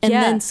dark. And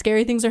then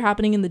scary things are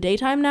happening in the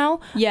daytime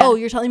now. Yeah. Oh,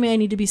 you're telling me I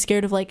need to be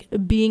scared of like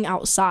being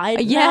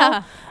outside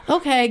now?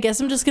 Okay, I guess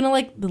I'm just going to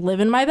like live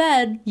in my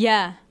bed.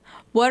 Yeah.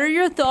 What are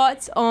your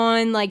thoughts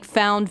on like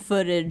found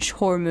footage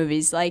horror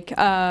movies? Like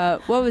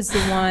what was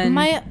the one?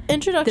 My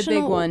introduction.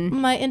 The big one.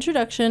 My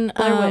introduction.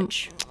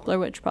 Blair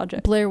Witch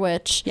Project. Blair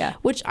Witch. Yeah.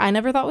 Which I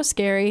never thought was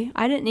scary.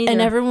 I didn't either. And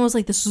everyone was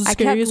like, this is the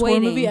scariest horror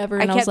movie ever.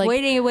 And I was like,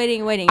 waiting.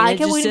 I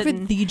kept waiting for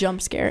the jump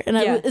scare. And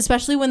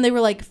especially when they were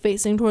like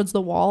facing towards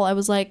the wall, I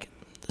was like,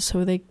 so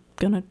are they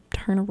gonna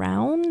turn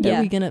around? Are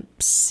we gonna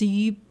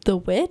see the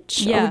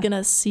witch? Are we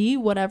gonna see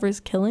whatever's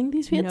killing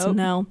these people?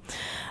 Nope.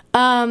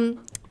 No.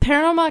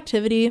 Paranormal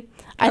Activity.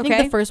 I think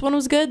the first one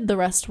was good. The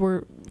rest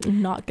were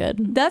not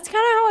good. That's kind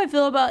of how I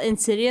feel about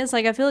Insidious.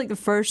 Like, I feel like the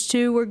first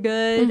two were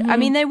good. Mm-hmm. I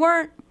mean, they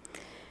weren't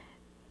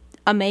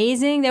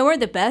amazing. They weren't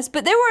the best,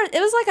 but it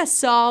was like a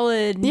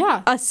solid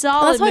That's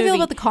how movie. I feel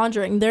about The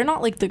Conjuring. They're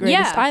not like the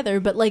greatest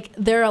either, but like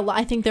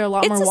I think they're a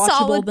lot more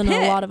watchable than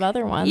a lot of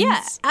other ones.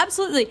 Yeah,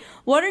 absolutely.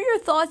 What are your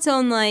thoughts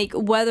on like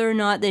whether or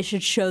not they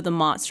should show the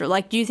monster?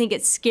 Like, do you think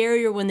it's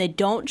scarier when they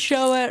don't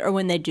show it or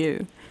when they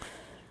do?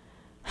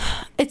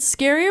 It's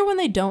scarier when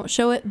they don't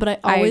show it, but I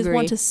always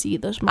want to see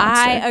this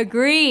monster. I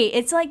agree.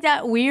 It's like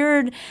that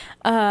weird...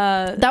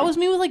 that was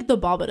me with, like, the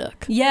Babadook.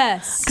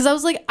 Yes. Because I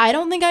was like, I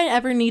don't think I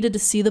ever needed to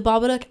see the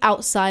Babadook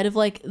outside of,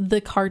 like,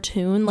 the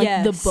cartoon,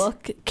 like, the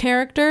book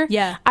character.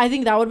 Yeah. I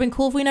think that would have been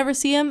cool if we never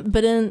see him,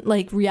 but in,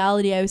 like,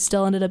 reality, I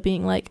still ended up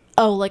being like,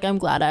 oh, like, I'm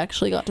glad I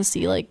actually got to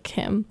see, like,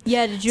 him.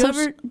 Yeah, it's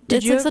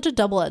like such a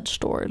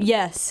double-edged sword.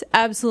 Yes,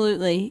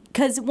 absolutely.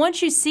 Because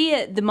once you see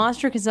it, the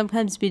monster can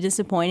sometimes be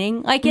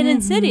disappointing. Like in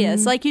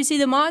Insidious, like you see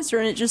the monster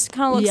and it just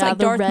kind of looks like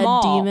Darth Maul. Yeah,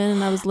 the red demon,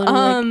 and I was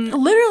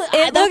literally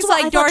it looks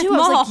like Darth Maul. I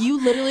was like,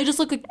 you literally just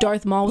look like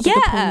Darth Maul with like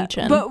a pony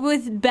chin. But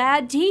with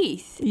bad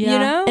teeth, you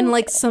know? And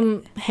like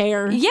some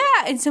hair. Yeah,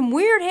 and some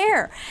weird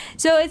hair.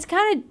 So it's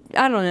kind of,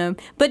 I don't know.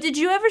 But did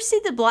you ever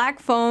see The Black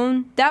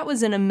Phone? That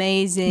was an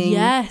amazing,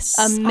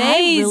 amazing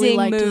I really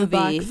liked movie. The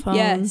Black Phone.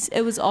 Yes,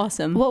 it was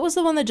awesome. What was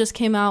the one that just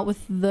came out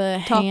with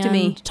the Talk to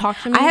Me? Talk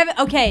to Me. I haven't.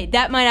 Okay,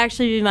 that might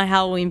actually be my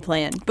Halloween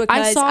plan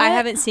because I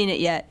haven't seen it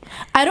yet.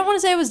 I don't want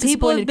to say I was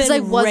disappointed because I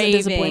wasn't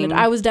disappointed.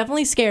 I was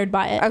definitely scared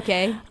by it.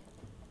 Okay,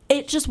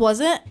 it just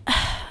wasn't.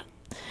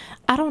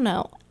 I don't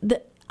know.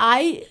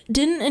 I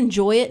didn't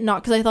enjoy it,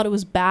 not because I thought it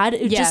was bad.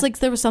 It just like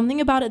there was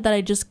something about it that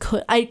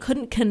I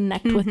couldn't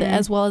connect with it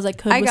as well as I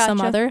could with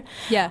some other.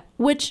 Yeah.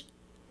 Which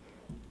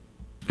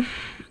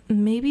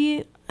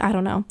maybe, I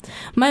don't know.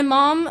 My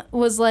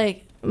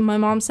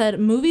mom said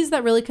movies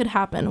that really could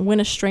happen: When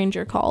a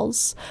Stranger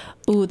Calls.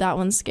 Ooh, that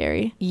one's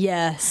scary.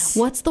 Yes.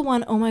 What's the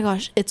one? Oh my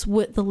gosh, it's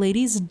with the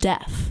lady's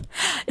deaf.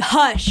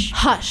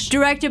 Hush.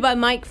 Directed by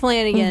Mike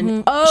Flanagan.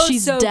 Mm-hmm. Oh,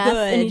 she's so deaf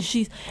good. And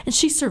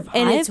she survives.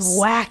 And it's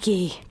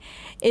wacky.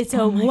 It's a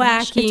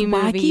wacky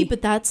movie.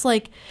 But that's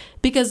like,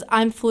 because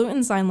I'm fluent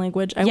in sign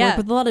language. I work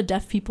with a lot of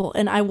deaf people,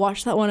 and I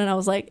watched that one and I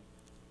was like,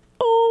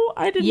 oh,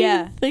 I didn't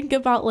even think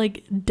about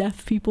like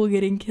deaf people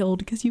getting killed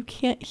because you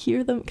can't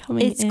hear them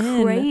coming in. It's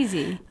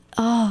crazy.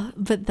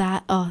 But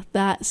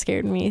that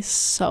scared me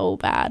so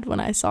bad when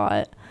I saw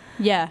it.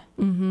 Yeah.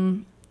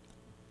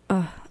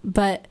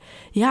 But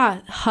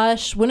yeah,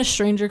 Hush, When a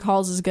Stranger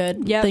Calls is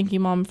good. Yep. Thank you,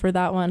 Mom, for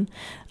that one.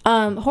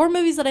 Horror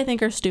movies that I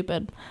think are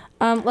stupid.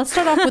 Let's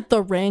start off with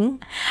The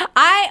Ring.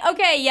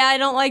 I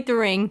don't like The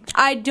Ring.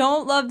 I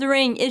don't love The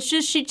Ring. It's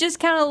just, she just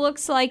kind of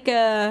looks like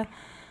I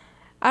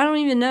don't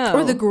even know.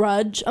 Or The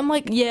Grudge. I'm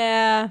like,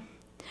 yeah.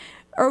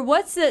 Or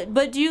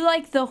but do you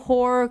like the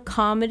horror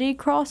comedy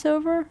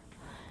crossover?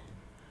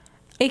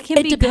 It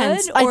can be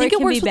depends. good, or I think it it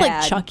can works be with bad.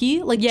 like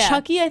Chucky. Like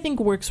Chucky, I think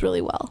works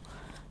really well.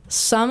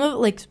 Some of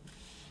like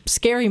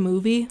Scary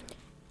Movie.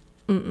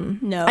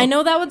 No, I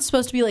know that one's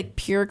supposed to be like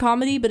pure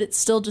comedy, but it's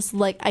still just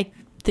like I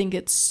think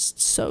it's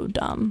so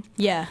dumb.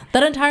 Yeah,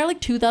 that entire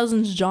like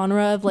 2000s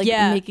genre of like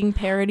making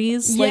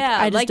parodies. Like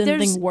I just didn't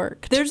think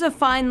worked. There's a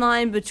fine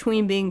line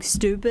between being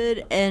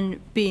stupid and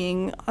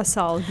being a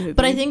solid movie.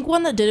 But I think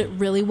one that did it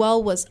really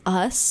well was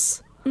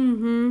Us.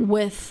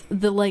 With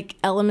the like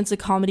elements of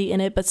comedy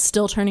in it, but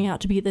still turning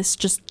out to be this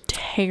just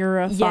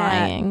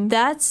terrifying. Yeah,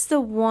 that's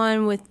the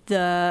one with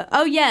the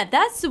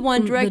that's the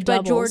one directed by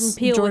Jordan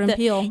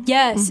Peele.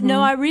 Yes,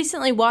 no, I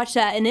recently watched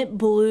that and it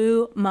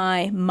blew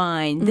my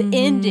mind. The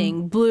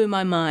ending blew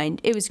my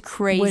mind. It was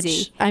crazy.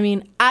 Which, I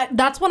mean,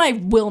 that's one I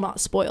will not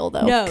spoil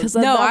though.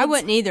 No, I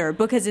wouldn't either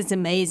because it's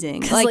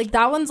amazing. Like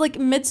that one's like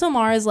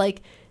Midsommar is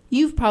like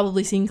you've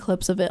probably seen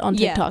clips of it on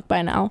TikTok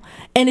by now,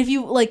 and if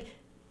you like.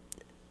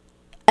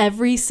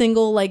 Every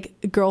single like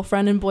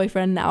girlfriend and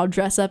boyfriend now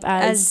dress up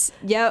as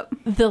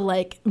the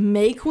like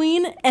May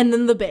Queen and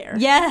then the bear.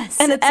 Yes,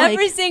 and it's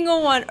every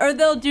single one. Or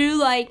they'll do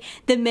like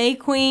the May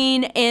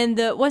Queen and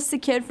the what's the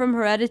kid from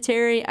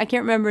Hereditary? I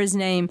can't remember his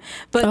name,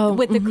 but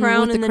with the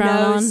crown and the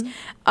nose.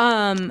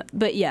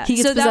 But yeah, he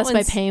gets possessed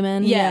by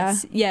Payman.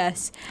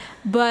 Yes.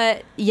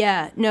 But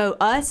yeah, no,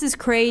 Us is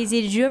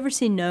crazy. Did you ever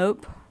see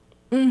Nope?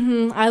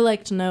 I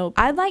liked Nope.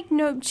 I liked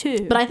Nope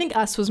too. But I think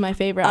Us was my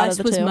favorite out of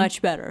the two. Us was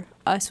much better.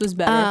 Us was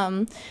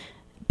better.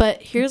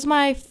 But here's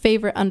my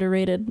favorite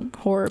underrated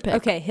horror pick.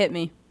 Okay, hit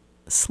me.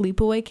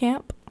 Sleepaway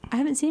Camp. I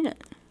haven't seen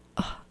it.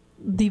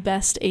 The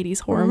best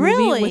 80s horror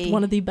movie with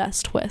one of the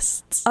best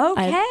twists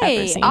I've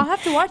ever seen. I'll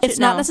have to watch it. It's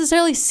not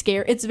necessarily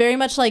scary. It's very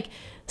much like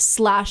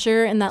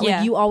slasher in that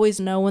like you always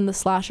know when the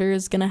slasher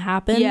is going to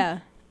happen. Yeah.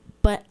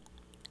 But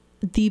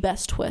the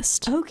best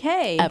twist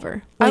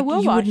ever. Like, I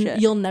will watch it.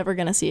 You're never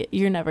gonna see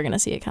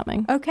it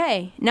coming.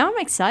 Okay, now I'm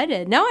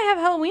excited. Now I have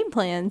Halloween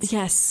plans.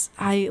 Yes,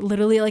 I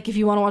literally like if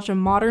you want to watch a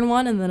modern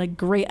one and then a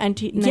great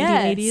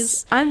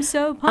 1980s. I'm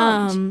so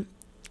pumped.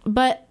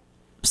 But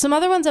some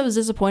other ones I was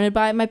disappointed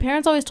by. My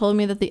parents always told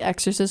me that The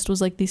Exorcist was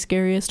like the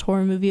scariest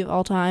horror movie of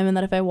all time and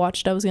that if I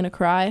watched I was gonna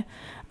cry.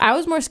 I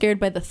was more scared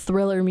by the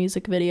Thriller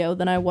music video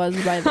than I was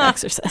by The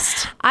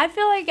Exorcist. I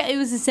feel like it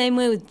was the same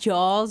way with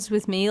Jaws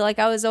with me. Like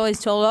I was always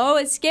told, oh,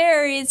 it's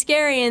scary,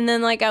 and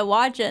then like I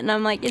watch it and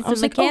I'm like, it's a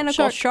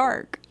mechanical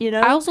shark, you know?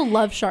 I also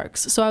love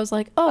sharks, so I was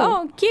like,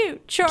 oh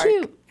cute, shark.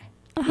 Cute.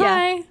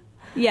 Hi.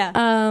 Yeah.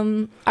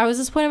 I was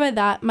disappointed by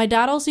that. My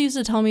dad also used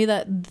to tell me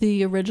that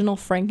the original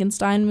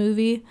Frankenstein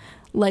movie,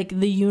 like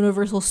the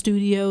Universal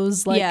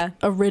Studios, like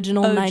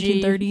original OG,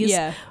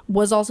 1930s,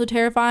 was also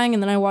terrifying.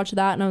 And then I watched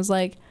that and I was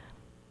like,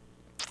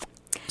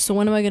 so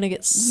when am I gonna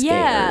get scared?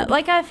 Yeah,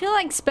 like I feel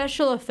like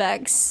special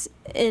effects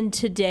in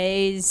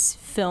today's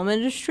film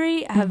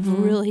industry have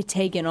really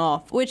taken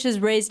off, which has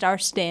raised our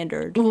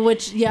standard.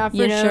 Which, for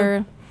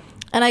sure.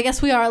 And I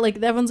guess we are, like,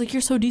 everyone's like,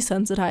 you're so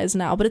desensitized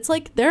now. But it's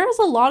like, there's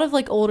a lot of,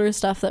 like, older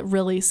stuff that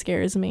really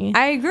scares me.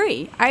 I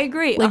agree. Like,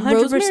 100%.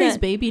 Rosemary's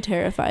Baby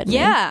terrified me.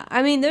 Yeah.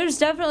 I mean, there's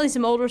definitely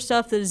some older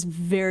stuff that is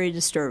very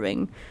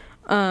disturbing.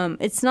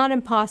 It's not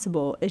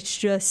impossible. It's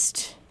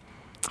just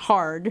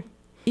hard.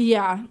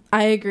 Yeah,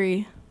 I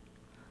agree.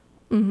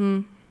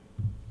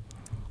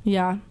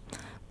 Yeah.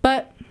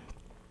 But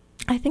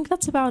I think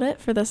that's about it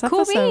for this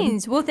episode. Cool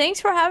beans. Well,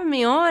 thanks for having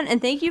me on, and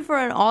thank you for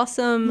an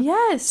awesome,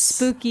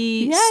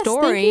 spooky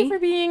story. Thank you for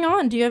being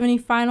on. Do you have any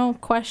final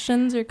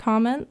questions or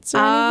comments or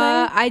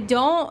anything? I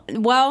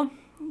don't. Well,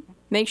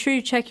 make sure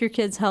you check your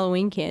kids'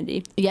 Halloween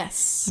candy.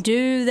 Yes.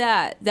 Do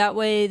that. That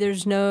way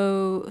there's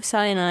no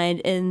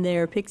cyanide in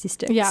their pixie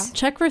sticks. Yeah.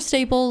 Check for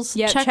staples.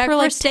 Yeah, check for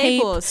like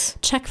staples.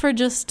 Tape. Check for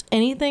just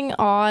anything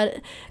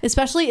odd.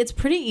 Especially, it's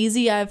pretty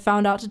easy, I've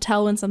found out, to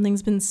tell when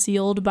something's been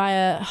sealed by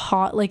a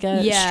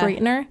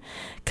straightener.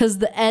 Because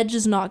the edge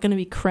is not going to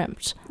be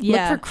crimped.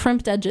 Yeah. Look for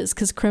crimped edges,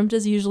 because crimped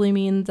usually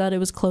means that it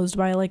was closed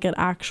by like an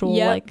actual,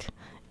 like,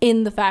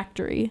 in the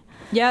factory.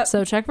 Yep.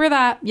 So check for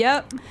that.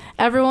 Yep.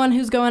 Everyone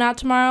who's going out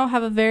tomorrow,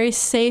 have a very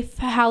safe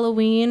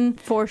Halloween.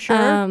 For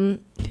sure.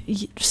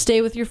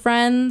 Stay with your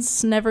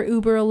friends. Never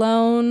Uber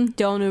alone.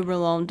 Don't Uber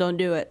alone. Don't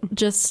do it.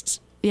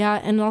 Just,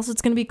 and also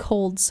it's going to be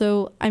cold.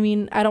 So, I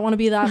mean, I don't want to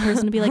be that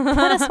person to be like, put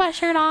a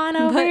sweatshirt on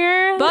over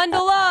here.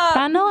 Bundle up.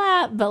 Bundle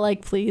up. But,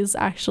 like, please,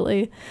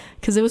 actually.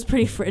 Because it was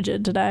pretty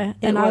frigid today.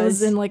 I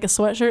was in, like, a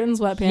sweatshirt and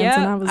sweatpants.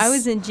 Yeah. And I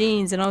was in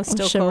jeans and I was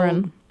still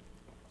shivering. cold.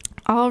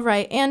 All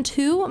right. And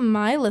to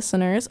my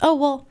listeners,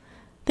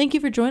 thank you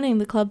for joining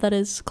the club that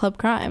is Club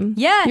Crime.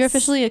 Yes. You're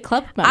officially a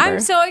club member. I'm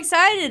so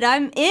excited.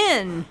 I'm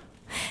in.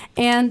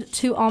 And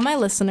to all my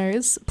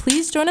listeners,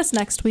 please join us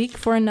next week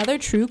for another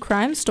true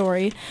crime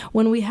story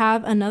when we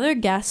have another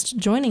guest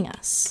joining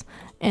us.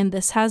 And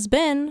this has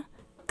been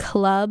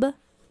Club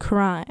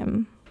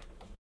Crime.